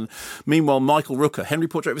another one. Meanwhile, Michael Rooker, Henry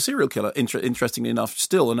Portrait of a Serial Killer, interestingly enough,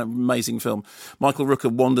 still an amazing film. Michael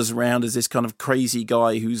Rooker wanders around as this kind of crazy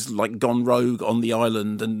guy who's like gone rogue on the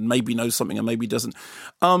island and maybe knows something and maybe doesn't.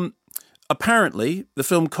 Apparently, the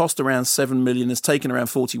film cost around $7 million, has taken around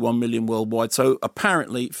 $41 million worldwide. So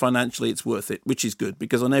apparently, financially, it's worth it, which is good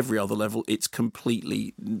because on every other level, it's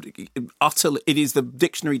completely, utterly, it is the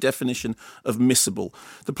dictionary definition of missable.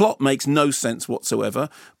 The plot makes no sense whatsoever,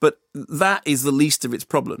 but that is the least of its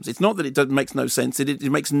problems. It's not that it makes no sense, it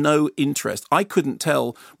makes no interest. I couldn't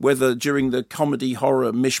tell whether during the comedy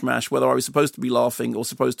horror mishmash, whether I was supposed to be laughing or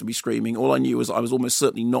supposed to be screaming. All I knew was I was almost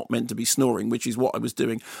certainly not meant to be snoring, which is what I was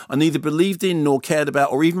doing. I neither believed in nor cared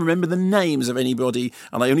about or even remember the names of anybody,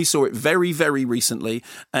 and I only saw it very, very recently.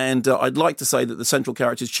 And I'd like to say that the central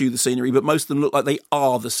characters chew the scenery, but most of them look like they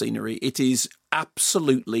are the scenery. It is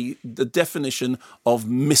absolutely the definition of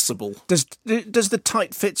missable. Does the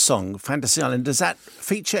Tight Fit song, Fantasy Island, does that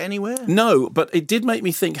feature anywhere? No, but it did make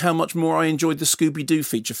me think how much more I enjoyed the Scooby-Doo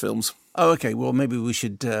feature films. Oh, okay. Well, maybe we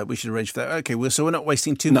should arrange for that. Okay, well, so we're not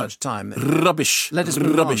wasting too much time. Rubbish. Let us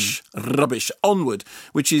move Rubbish. Onward,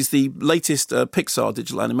 which is the latest Pixar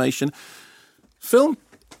digital animation film,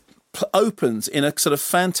 opens in a sort of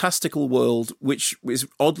fantastical world which is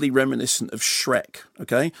oddly reminiscent of Shrek,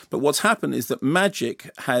 okay? But what's happened is that magic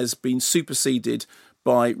has been superseded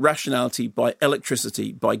by rationality, by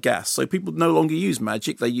electricity, by gas. So people no longer use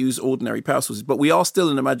magic, they use ordinary power sources. But we are still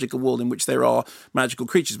in a magical world in which there are magical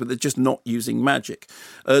creatures, but they're just not using magic.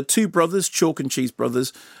 Two brothers, Chalk and Cheese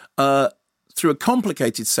brothers, through a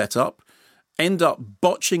complicated setup, end up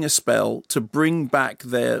botching a spell to bring back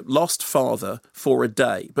their lost father for a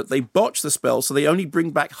day. But they botch the spell, so they only bring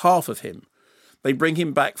back half of him. They bring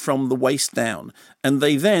him back from the waist down. And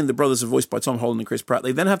they then, the brothers are voiced by Tom Holland and Chris Pratt,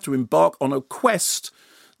 they then have to embark on a quest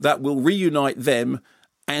that will reunite them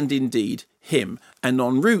and indeed him. And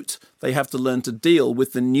en route, they have to learn to deal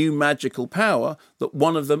with the new magical power that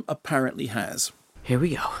one of them apparently has. Here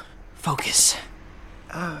we go. Focus.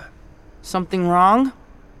 Something wrong?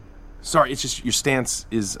 Sorry, it's just your stance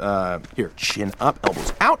is, here, chin up,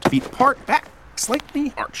 elbows out, feet apart, back,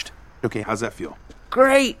 slightly arched. Okay, how's that feel?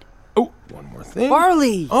 Great. Oh, one more thing.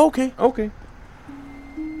 Barley. Okay.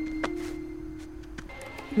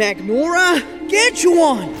 Magnora, get you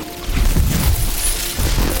one.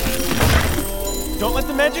 Don't let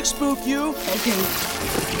the magic spook you. Okay.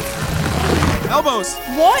 Elbows.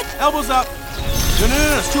 What? Elbows up.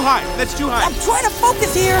 No, it's too high. That's too high. I'm trying to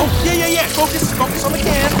focus here. Oh, yeah. Focus on the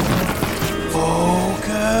can.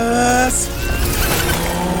 Focus.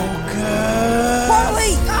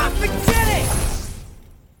 Barley! Ah, forget it!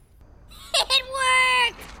 It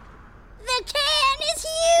worked! The can is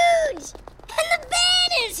huge! And the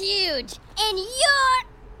bed is huge! And you're...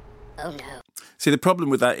 Oh no. See, the problem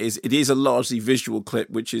with that is it is a largely visual clip,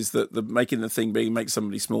 which is that the making the thing being make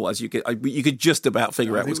somebody small, as you could just about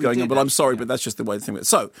figure out what's going on. But I'm sorry, but that's just the way the thing is.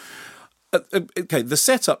 So, okay, the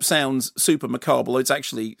setup sounds super macabre. It's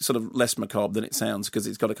actually sort of less macabre than it sounds because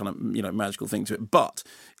it's got a kind of magical thing to it. But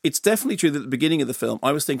it's definitely true that at the beginning of the film,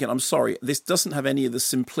 I was thinking, I'm sorry, this doesn't have any of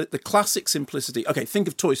the classic simplicity. Okay, think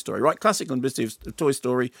of Toy Story, right? Classic simplicity of Toy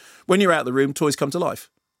Story. When you're out of the room, toys come to life.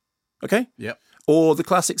 Okay? Yep. Or the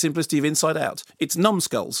classic simplicity of Inside Out. It's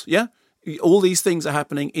numbskulls, yeah? All these things are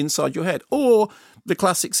happening inside your head. Or the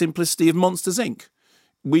classic simplicity of Monsters, Inc.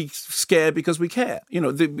 We scare because we care.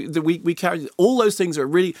 We carry... All those things are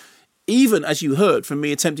really... Even as you heard from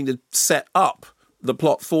me attempting to set up the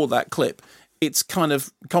plot for that clip, it's kind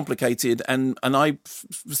of complicated. And I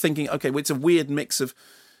was thinking, okay, well, it's a weird mix of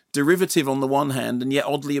derivative on the one hand and yet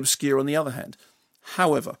oddly obscure on the other hand.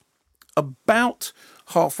 However, about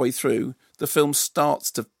halfway through... the film starts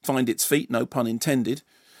to find its feet, no pun intended,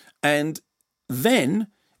 and then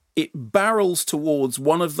it barrels towards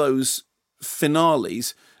one of those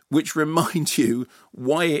finales which remind you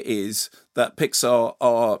why it is that Pixar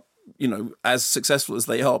are, as successful as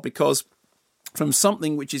they are, because from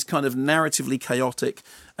something which is kind of narratively chaotic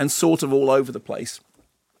and sort of all over the place,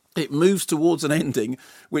 it moves towards an ending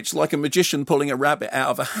which, like a magician pulling a rabbit out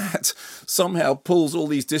of a hat, somehow pulls all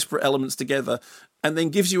these disparate elements together and then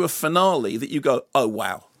gives you a finale that you go, oh,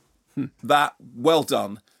 wow, well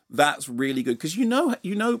done. That's really good. Because in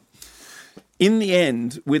the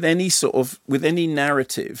end, with any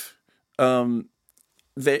narrative, when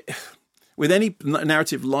with any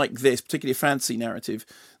narrative like this, particularly a fantasy narrative,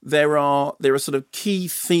 there are sort of key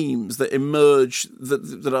themes that emerge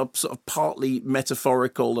that are sort of partly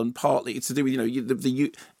metaphorical and partly it's to do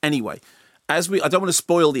with anyway. I don't want to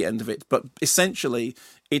spoil the end of it, but essentially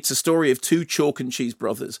it's a story of two chalk and cheese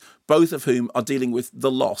brothers, both of whom are dealing with the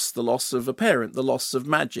loss of a parent, the loss of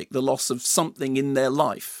magic, the loss of something in their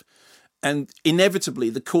life. And inevitably,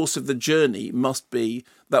 the course of the journey must be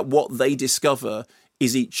that what they discover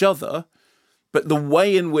is each other. But the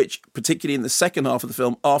way in which, particularly in the second half of the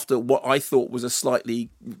film, after what I thought was a slightly,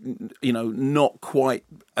 not quite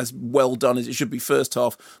as well done as it should be first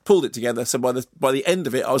half, pulled it together. So by the end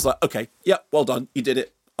of it, I was like, okay, yeah, well done, you did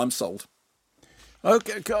it, I'm sold.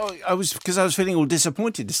 Okay, I was feeling all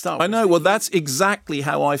disappointed to start with. I know. Well, that's exactly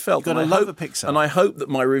how I felt. You've got to love a Pixar. And I hope that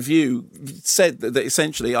my review said that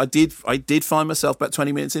essentially I did find myself about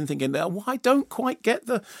 20 minutes in thinking, well, I don't quite get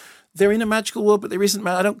they're in a magical world, but there isn't.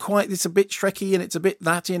 I don't quite. It's a bit Trekky and it's a bit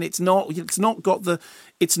thaty, and it's not got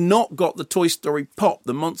the Toy Story pop,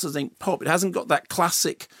 the Monsters Inc. pop. It hasn't got that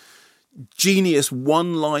classic genius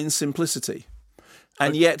one-line simplicity,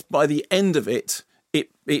 and yet by the end of it.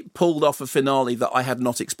 It pulled off a finale that I had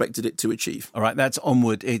not expected it to achieve. All right, that's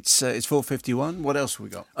Onward. It's 4:51. What else have we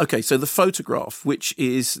got? Okay, so The Photograph, which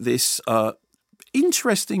is this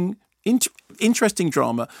interesting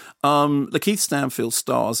drama. Lakeith Stanfield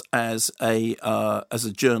stars as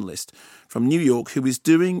a journalist from New York who is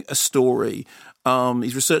doing a story.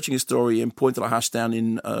 He's researching a story in Pointe-à-la-Hache down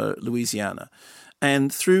in Louisiana,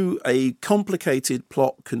 and through a complicated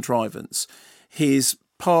plot contrivance, his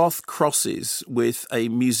path crosses with a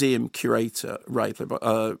museum curator, Ray, played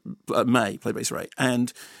by May, played by Ray,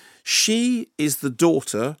 and she is the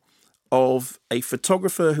daughter of a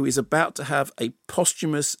photographer who is about to have a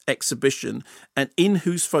posthumous exhibition and in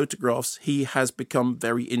whose photographs he has become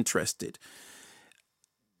very interested.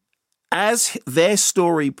 As their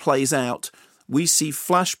story plays out, we see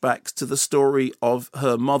flashbacks to the story of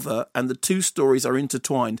her mother, and the two stories are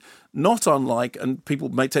intertwined, not unlike, and people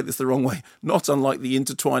may take this the wrong way, not unlike the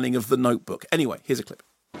intertwining of The Notebook. Anyway, here's a clip.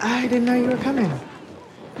 I didn't know you were coming.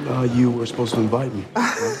 You were supposed to invite me.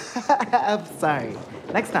 I'm sorry.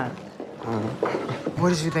 Next time.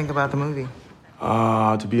 What did you think about the movie?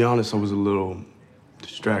 To be honest, I was a little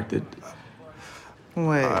distracted.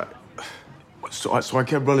 What? So I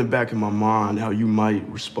kept running back in my mind how you might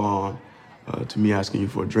respond to me asking you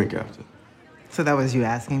for a drink after. So that was you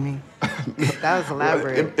asking me? That was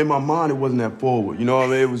elaborate. In my mind, it wasn't that forward. You know what I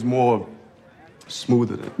mean? It was more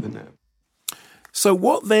smoother than that. So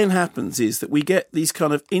what then happens is that we get these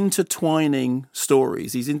kind of intertwining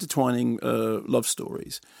stories, these intertwining love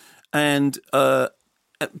stories, and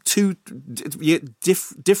two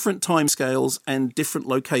different timescales and different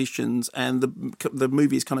locations, and the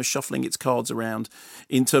movie is kind of shuffling its cards around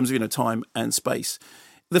in terms of time and space.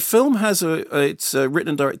 The film has it's written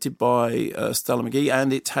and directed by Stella McGee,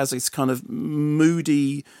 and it has this kind of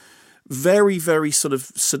moody, very, very sort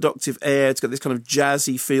of seductive air. It's got this kind of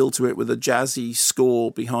jazzy feel to it with a jazzy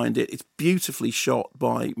score behind it. It's beautifully shot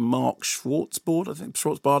by Mark Schwartzbard,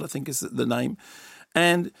 I think is the name.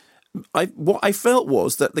 And what I felt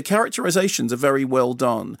was that the characterizations are very well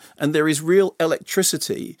done, and there is real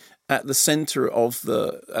electricity at the center of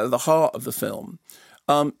the heart of the film.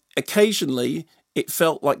 Occasionally, it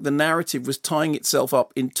felt like the narrative was tying itself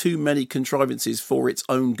up in too many contrivances for its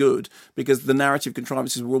own good, because the narrative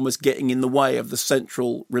contrivances were almost getting in the way of the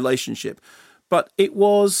central relationship. But it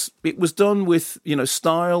was done with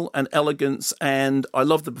style and elegance, and I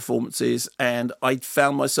loved the performances, and I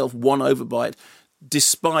found myself won over by it,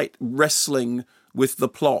 despite wrestling with the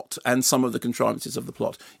plot and some of the contrivances of the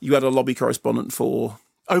plot. You had a lobby correspondent for...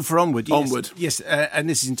 Oh, for Onward, yes. Onward. Yes, and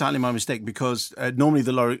this is entirely my mistake, because normally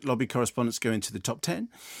the lobby correspondents go into the top 10,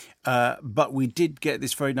 but we did get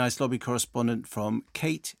this very nice lobby correspondent from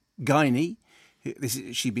Kate Guiney.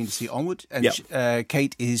 She'd been to see Onward, and yep.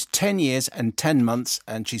 Kate is 10 years and 10 months,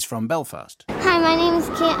 and she's from Belfast. Hi, my name is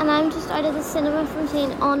Kate, and I'm just out of the cinema from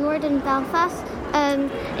seeing Onward in Belfast.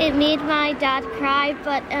 It made my dad cry,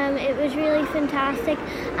 but it was really fantastic,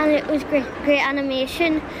 and it was great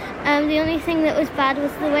animation. The only thing that was bad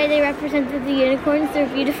was the way they represented the unicorns. They're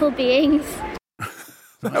beautiful beings.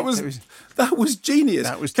 That was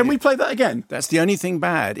genius. Can we play that again? That's the only thing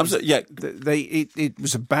bad. Yeah. It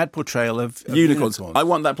was a bad portrayal of unicorns. I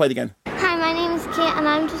want that played again. Hi, my name is Kate, and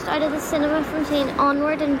I'm just out of the cinema from seeing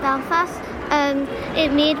Onward in Belfast.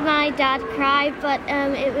 It made my dad cry, but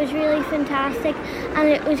it was really fantastic, and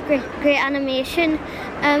it was great animation.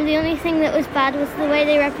 The only thing that was bad was the way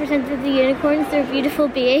they represented the unicorns. They're beautiful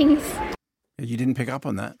beings. You didn't pick up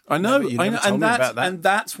on that. I know, and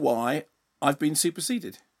that's why I've been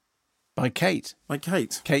superseded. By Kate.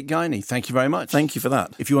 Kate Guiney. Thank you very much. Thank you for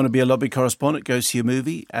that. If you want to be a lobby correspondent, go see a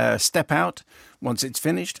movie, step out once it's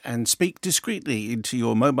finished and speak discreetly into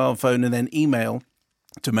your mobile phone and then email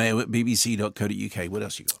to mayo@bbc.co.uk. What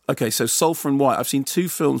else you got? Okay, so Sulphur and White. I've seen 2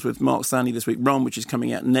 films with Mark Stanley this week. Run, which is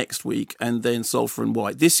coming out next week, and then Sulphur and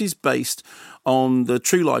White. This is based on the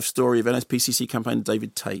true life story of NSPCC campaigner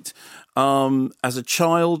David Tate. As a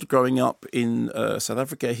child growing up in South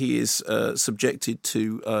Africa, he is subjected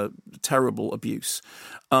to terrible abuse.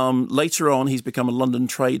 Later on, he's become a London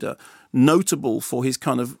trader, notable for his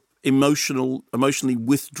kind of emotionally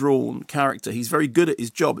withdrawn character. He's very good at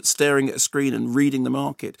his job, at staring at a screen and reading the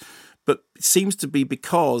market. But it seems to be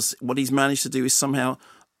because what he's managed to do is somehow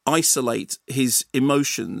isolate his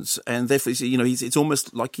emotions, and therefore, it's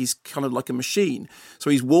almost like he's kind of like a machine.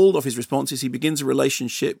 So he's walled off his responses. He begins a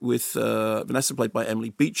relationship with Vanessa, played by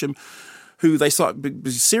Emily Beecham, who they start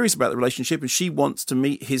be serious about the relationship, and she wants to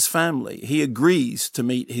meet his family. He agrees to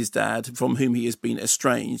meet his dad, from whom he has been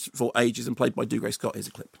estranged for ages, and played by Dougray Scott. Here's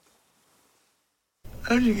a clip.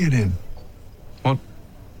 How did you get in? What?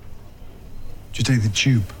 Did you take the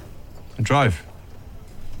tube? A drive.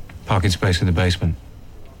 Parking space in the basement.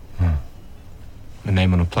 Huh. My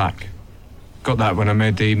name on a plaque. Got that when I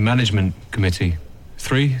made the management committee.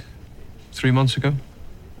 Three months ago.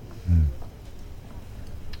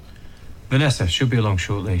 Vanessa, she'll be along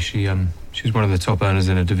shortly. She's one of the top earners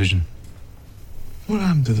in her division. What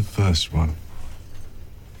happened to the first one?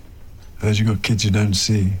 Heard you got kids you don't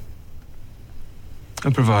see. I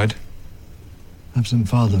provide. Absent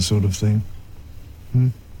father sort of thing.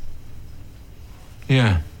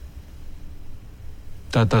 Yeah.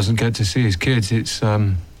 Dad doesn't get to see his kids. It's,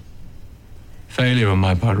 failure on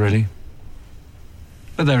my part, really.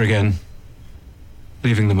 But there again,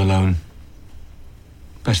 leaving them alone.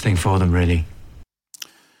 Best thing for them, really.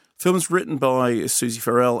 Film's written by Susie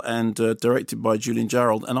Farrell and directed by Julian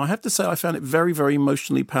Jarrell. And I have to say, I found it very, very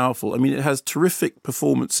emotionally powerful. I mean, it has terrific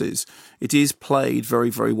performances. It is played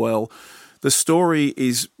very, very well. The story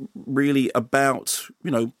is really about,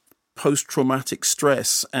 post-traumatic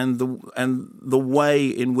stress and the way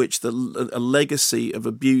in which a legacy of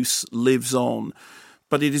abuse lives on.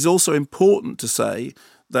 But it is also important to say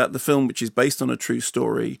that the film, which is based on a true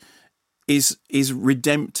story, is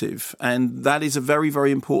redemptive, and that is a very,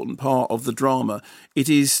 very important part of the drama.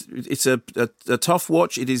 It's a tough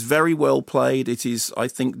watch. It is very well played. It is, I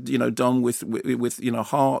think, done with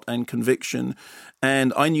heart and conviction.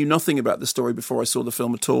 And I knew nothing about the story before I saw the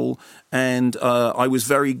film at all, and I was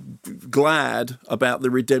very glad about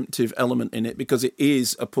the redemptive element in it, because it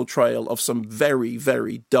is a portrayal of some very,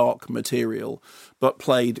 very dark material, but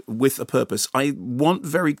played with a purpose. I want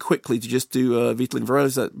very quickly to just do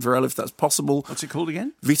Vitalina Varela, if that's possible. What's it called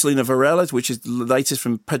again? Vitalina Varela, which is the latest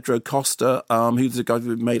from Pedro Costa, who's the guy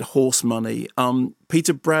who made Horse Money.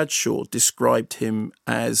 Peter Bradshaw described him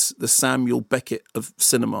as the Samuel Beckett of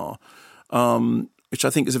cinema, which I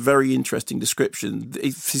think is a very interesting description.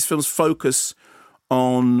 His films focus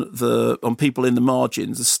on people in the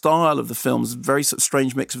margins. The style of the film is a very sort of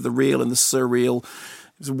strange mix of the real and the surreal.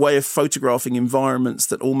 It's a way of photographing environments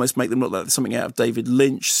that almost make them look like something out of David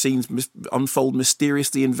Lynch. Scenes unfold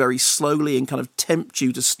mysteriously and very slowly and kind of tempt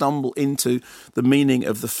you to stumble into the meaning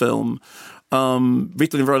of the film.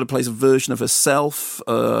 Vitalina Varela plays a version of herself,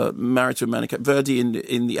 married to a man, Verdi in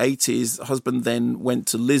the 80s. The husband then went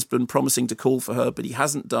to Lisbon promising to call for her, but he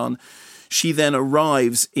hasn't done. She then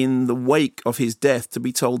arrives in the wake of his death to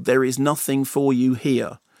be told, there is nothing for you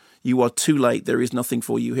here. You are too late. There is nothing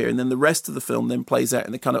for you here. And then the rest of the film then plays out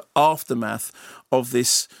in the kind of aftermath of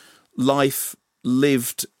this life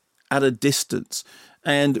lived at a distance.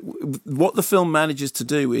 And what the film manages to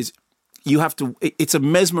do is it's a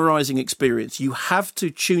mesmerizing experience. You have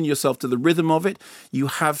to tune yourself to the rhythm of it. You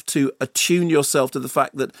have to attune yourself to the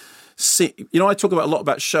fact that, I talk a lot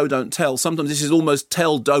about show, don't tell. Sometimes this is almost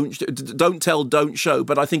don't tell, don't show.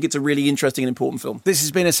 But I think it's a really interesting and important film. This has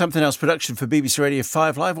been a Something Else production for BBC Radio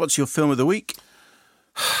 5 Live. What's your film of the week?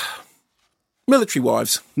 Military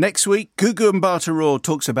Wives. Next week, Gugu Mbatha-Raw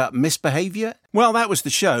talks about misbehaviour. Well, that was the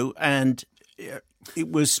show, and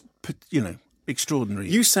it was, extraordinary.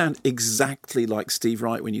 You sound exactly like Steve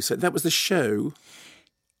Wright when you said that was the show.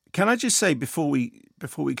 Can I just say before we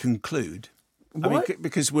conclude? Why?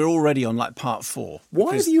 Because we're already on part 4.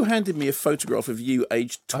 Why have you handed me a photograph of you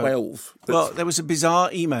aged 12? Well, there was a bizarre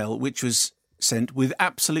email which was sent with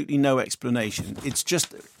absolutely no explanation.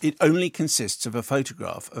 It only consists of a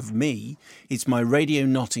photograph of me. It's my Radio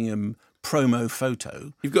Nottingham promo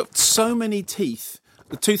photo. You've got so many teeth.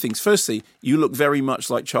 The two things. Firstly, you look very much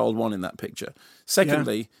like Child 1 in that picture.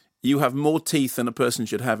 Secondly, you have more teeth than a person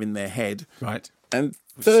should have in their head. Right. And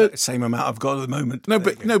third, same amount I've got at the moment.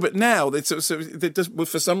 But now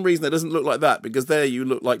for some reason it doesn't look like that, because there you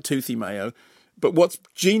look like Toothy Mayo. But what's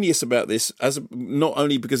genius about this, not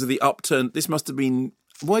only because of the upturn, this must have been.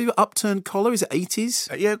 Why your upturned collar? Is it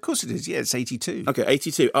 80s? Yeah, of course it is. Yeah, it's 82. Okay,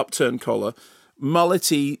 82, upturned collar,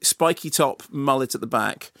 mullety, spiky top mullet at the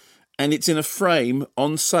back, and it's in a frame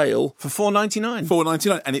on sale for $4.99.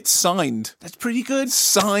 $4.99, and it's signed. That's pretty good.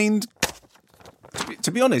 Signed.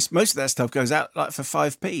 To be honest, most of that stuff goes out like for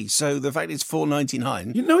 5p. So the fact it's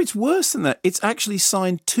 $4.99. You know, it's worse than that. It's actually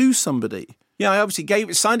signed to somebody. Yeah, I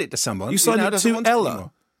obviously signed it to someone. You signed it to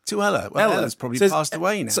Ella. To Ella. Well, Ella's probably passed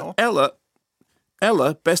away now. So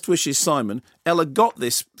Ella, best wishes, Simon. Ella got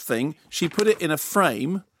this thing. She put it in a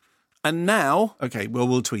frame, and now... Okay, well,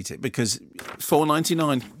 we'll tweet it, because...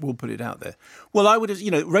 $4.99. We'll put it out there. Well, I would have...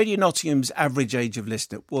 Radio Nottingham's average age of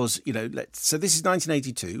listener was, so this is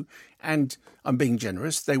 1982, and I'm being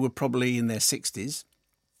generous, they were probably in their 60s.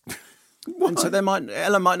 And so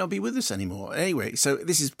Ella might not be with us anymore. Anyway, so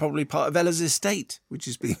this is probably part of Ella's estate, which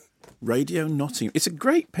is being... Radio Nottingham. It's a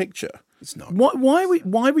great picture. It's not. Why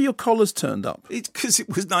were your collars turned up? It's because it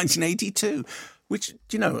was 1982, which,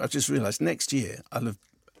 I've just realised next year I'll have...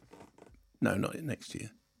 No, not next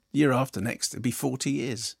year. Year after next, it'll be 40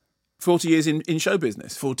 years. 40 years in show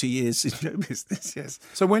business? 40 years in show business, yes.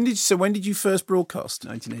 So when did you first broadcast?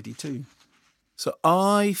 1982. So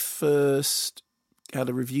I first had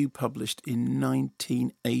a review published in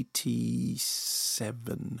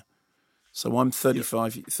 1987. So I'm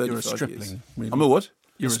 35 You're a years. stripling. Really. I'm a what?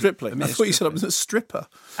 You're a stripling. I thought you said I was a stripper.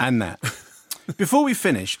 And that. Before we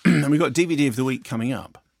finish, and we've got DVD of the week coming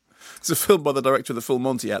up. It's a film by the director of The Full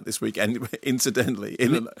Monty out this week, and incidentally,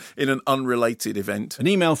 in an unrelated event. An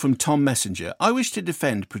email from Tom Messenger. I wish to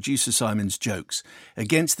defend producer Simon's jokes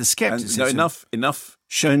against the scepticism enough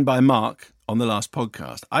shown by Mark on the last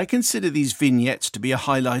podcast. I consider these vignettes to be a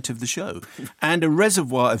highlight of the show and a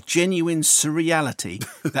reservoir of genuine surreality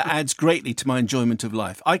that adds greatly to my enjoyment of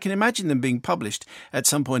life. I can imagine them being published at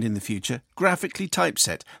some point in the future, graphically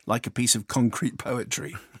typeset like a piece of concrete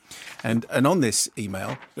poetry. And on this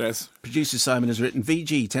email, yes, producer Simon has written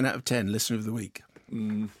VG 10 out of 10, listener of the week.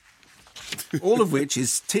 All of which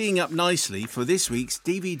is teeing up nicely for this week's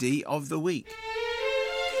DVD of the week.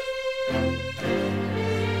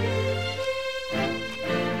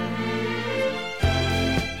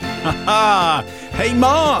 Ha! Hey,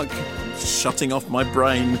 Mark! Shutting off my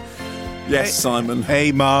brain. Yes, hey, Simon.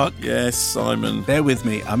 Hey, Mark. Yes, Simon. Bear with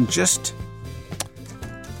me. I'm just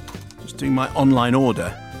doing my online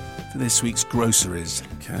order for this week's groceries.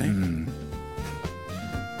 Okay.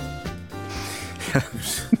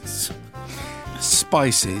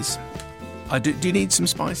 Spices. Do you need some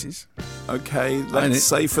spices? Okay, let's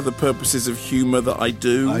say for the purposes of humour that I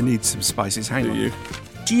do. I need some spices. Hang on. You?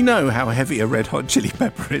 Do you know how heavy a red hot chili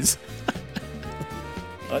pepper is?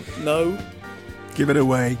 No. Give it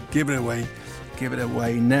away. Give it away. Give it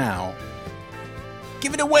away now.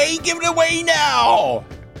 Give it away. Give it away now.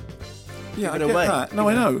 Yeah, give it away. That. No,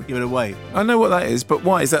 I know. Give it away. I know what that is, but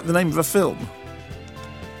why? Is that the name of a film?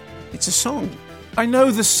 It's a song. I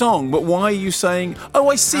know the song, but why are you saying... Oh,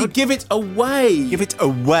 I see. Give it away. Give it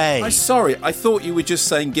away. I'm sorry. I thought you were just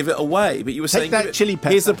saying give it away, but you were saying... Take that chili pepper.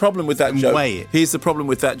 Here's the problem with that joke. Weigh it. Here's the problem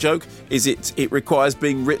with that joke, is it requires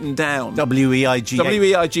being written down. W-E-I-G-H.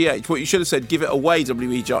 W-E-I-G-H. What you should have said, give it away,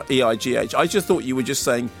 W-E-I-G-H. I just thought you were just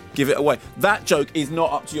saying give it away. That joke is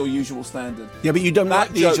not up to your usual standard. Yeah, but you don't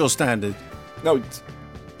like the usual standard. No,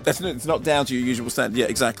 it's not down to your usual standard. Yeah,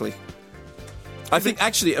 exactly. I think,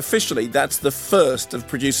 actually, officially, that's the first of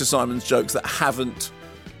producer Simon's jokes that haven't...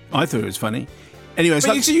 I thought it was funny. Anyway,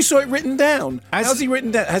 but you saw it written down. How's he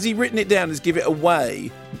written down? Has he written it down as give it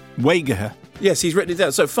away? Wager. Yes, he's written it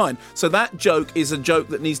down. So, fine. So that joke is a joke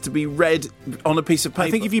that needs to be read on a piece of paper.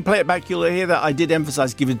 I think if you play it back, you'll hear that I did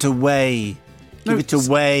emphasise give it away. Give it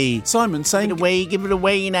away. Simon, saying... Give it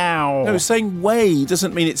away now. No, saying way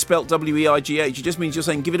doesn't mean it's spelt W-E-I-G-H. It just means you're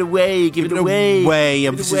saying give it away, give it away.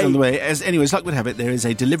 Emphasis on the way. Anyway, as luck would have it, there is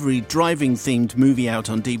a delivery driving-themed movie out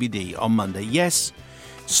on DVD on Monday. Yes,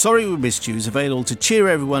 Sorry We Missed You is available to cheer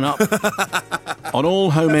everyone up on all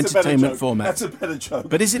home entertainment formats. That's a better joke.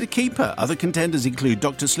 But is it a keeper? Other contenders include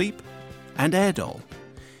Dr. Sleep and Air Doll.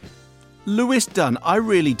 Lewis Dunn, I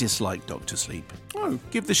really dislike Dr. Sleep. Oh.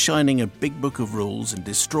 Give The Shining a big book of rules and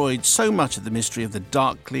destroyed so much of the mystery of the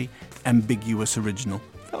darkly ambiguous original.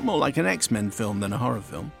 Felt more like an X-Men film than a horror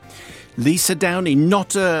film. Lisa Downey,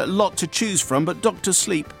 not a lot to choose from, but Dr.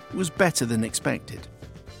 Sleep was better than expected.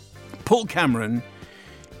 Paul Cameron,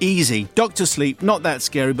 easy. Dr. Sleep, not that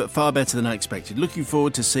scary, but far better than I expected. Looking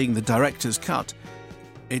forward to seeing the director's cut.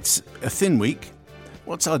 It's a thin week.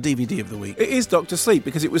 What's our DVD of the week? It is Doctor Sleep,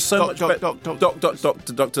 because it was so much better.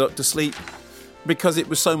 Doctor Sleep, because it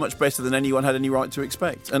was so much better than anyone had any right to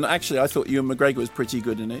expect. And actually, I thought Ewan McGregor was pretty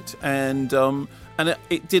good in it, and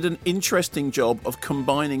it did an interesting job of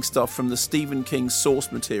combining stuff from the Stephen King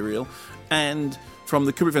source material and from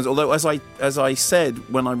the Kubrick fans. Although, as I said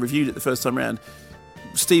when I reviewed it the first time around,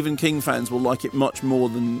 Stephen King fans will like it much more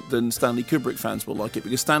than Stanley Kubrick fans will like it,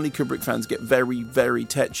 because Stanley Kubrick fans get very, very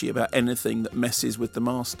tetchy about anything that messes with the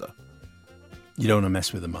master. You don't want to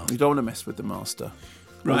mess with the master. You don't want to mess with the master.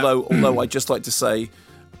 Right. Although I'd just like to say,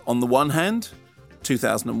 on the one hand,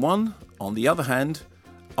 2001. On the other hand,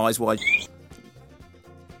 Eyes Wide.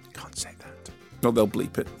 Can't say that. No, they'll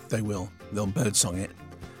bleep it. They will. They'll birdsong it.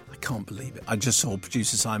 I can't believe it. I just saw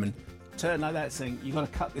producer Simon turn like that saying, "You've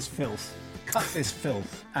got to cut this filth. Cut this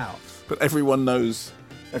filth out." But everyone knows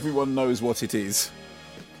what it is.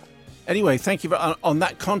 Anyway, thank you on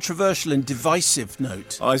that controversial and divisive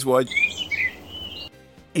note. Eyes Wide.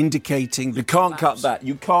 Indicating you can't cut that.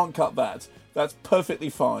 You can't cut that. That's perfectly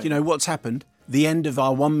fine. You know what's happened? The end of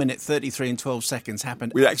our 1 minute 33 and 12 seconds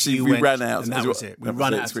happened. We ran out. And that was it. We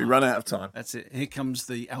ran out of time. That's it. Here comes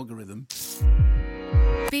the algorithm.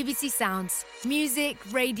 BBC Sounds. Music,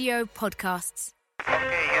 radio, podcasts. Okay,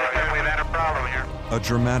 Houston, we've had a problem here. A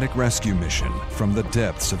dramatic rescue mission from the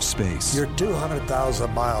depths of space. You're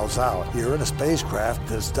 200,000 miles out. You're in a spacecraft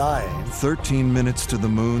that's dying. 13 Minutes to the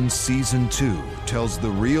Moon Season 2 tells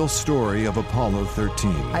the real story of Apollo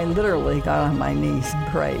 13. I literally got on my knees and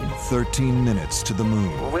prayed. 13 Minutes to the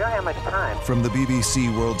Moon. Well, we don't have much time. From the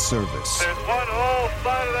BBC World Service. There's one whole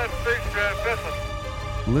side of that spacecraft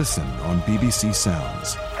missing. Listen on BBC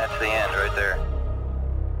Sounds. That's the end right there.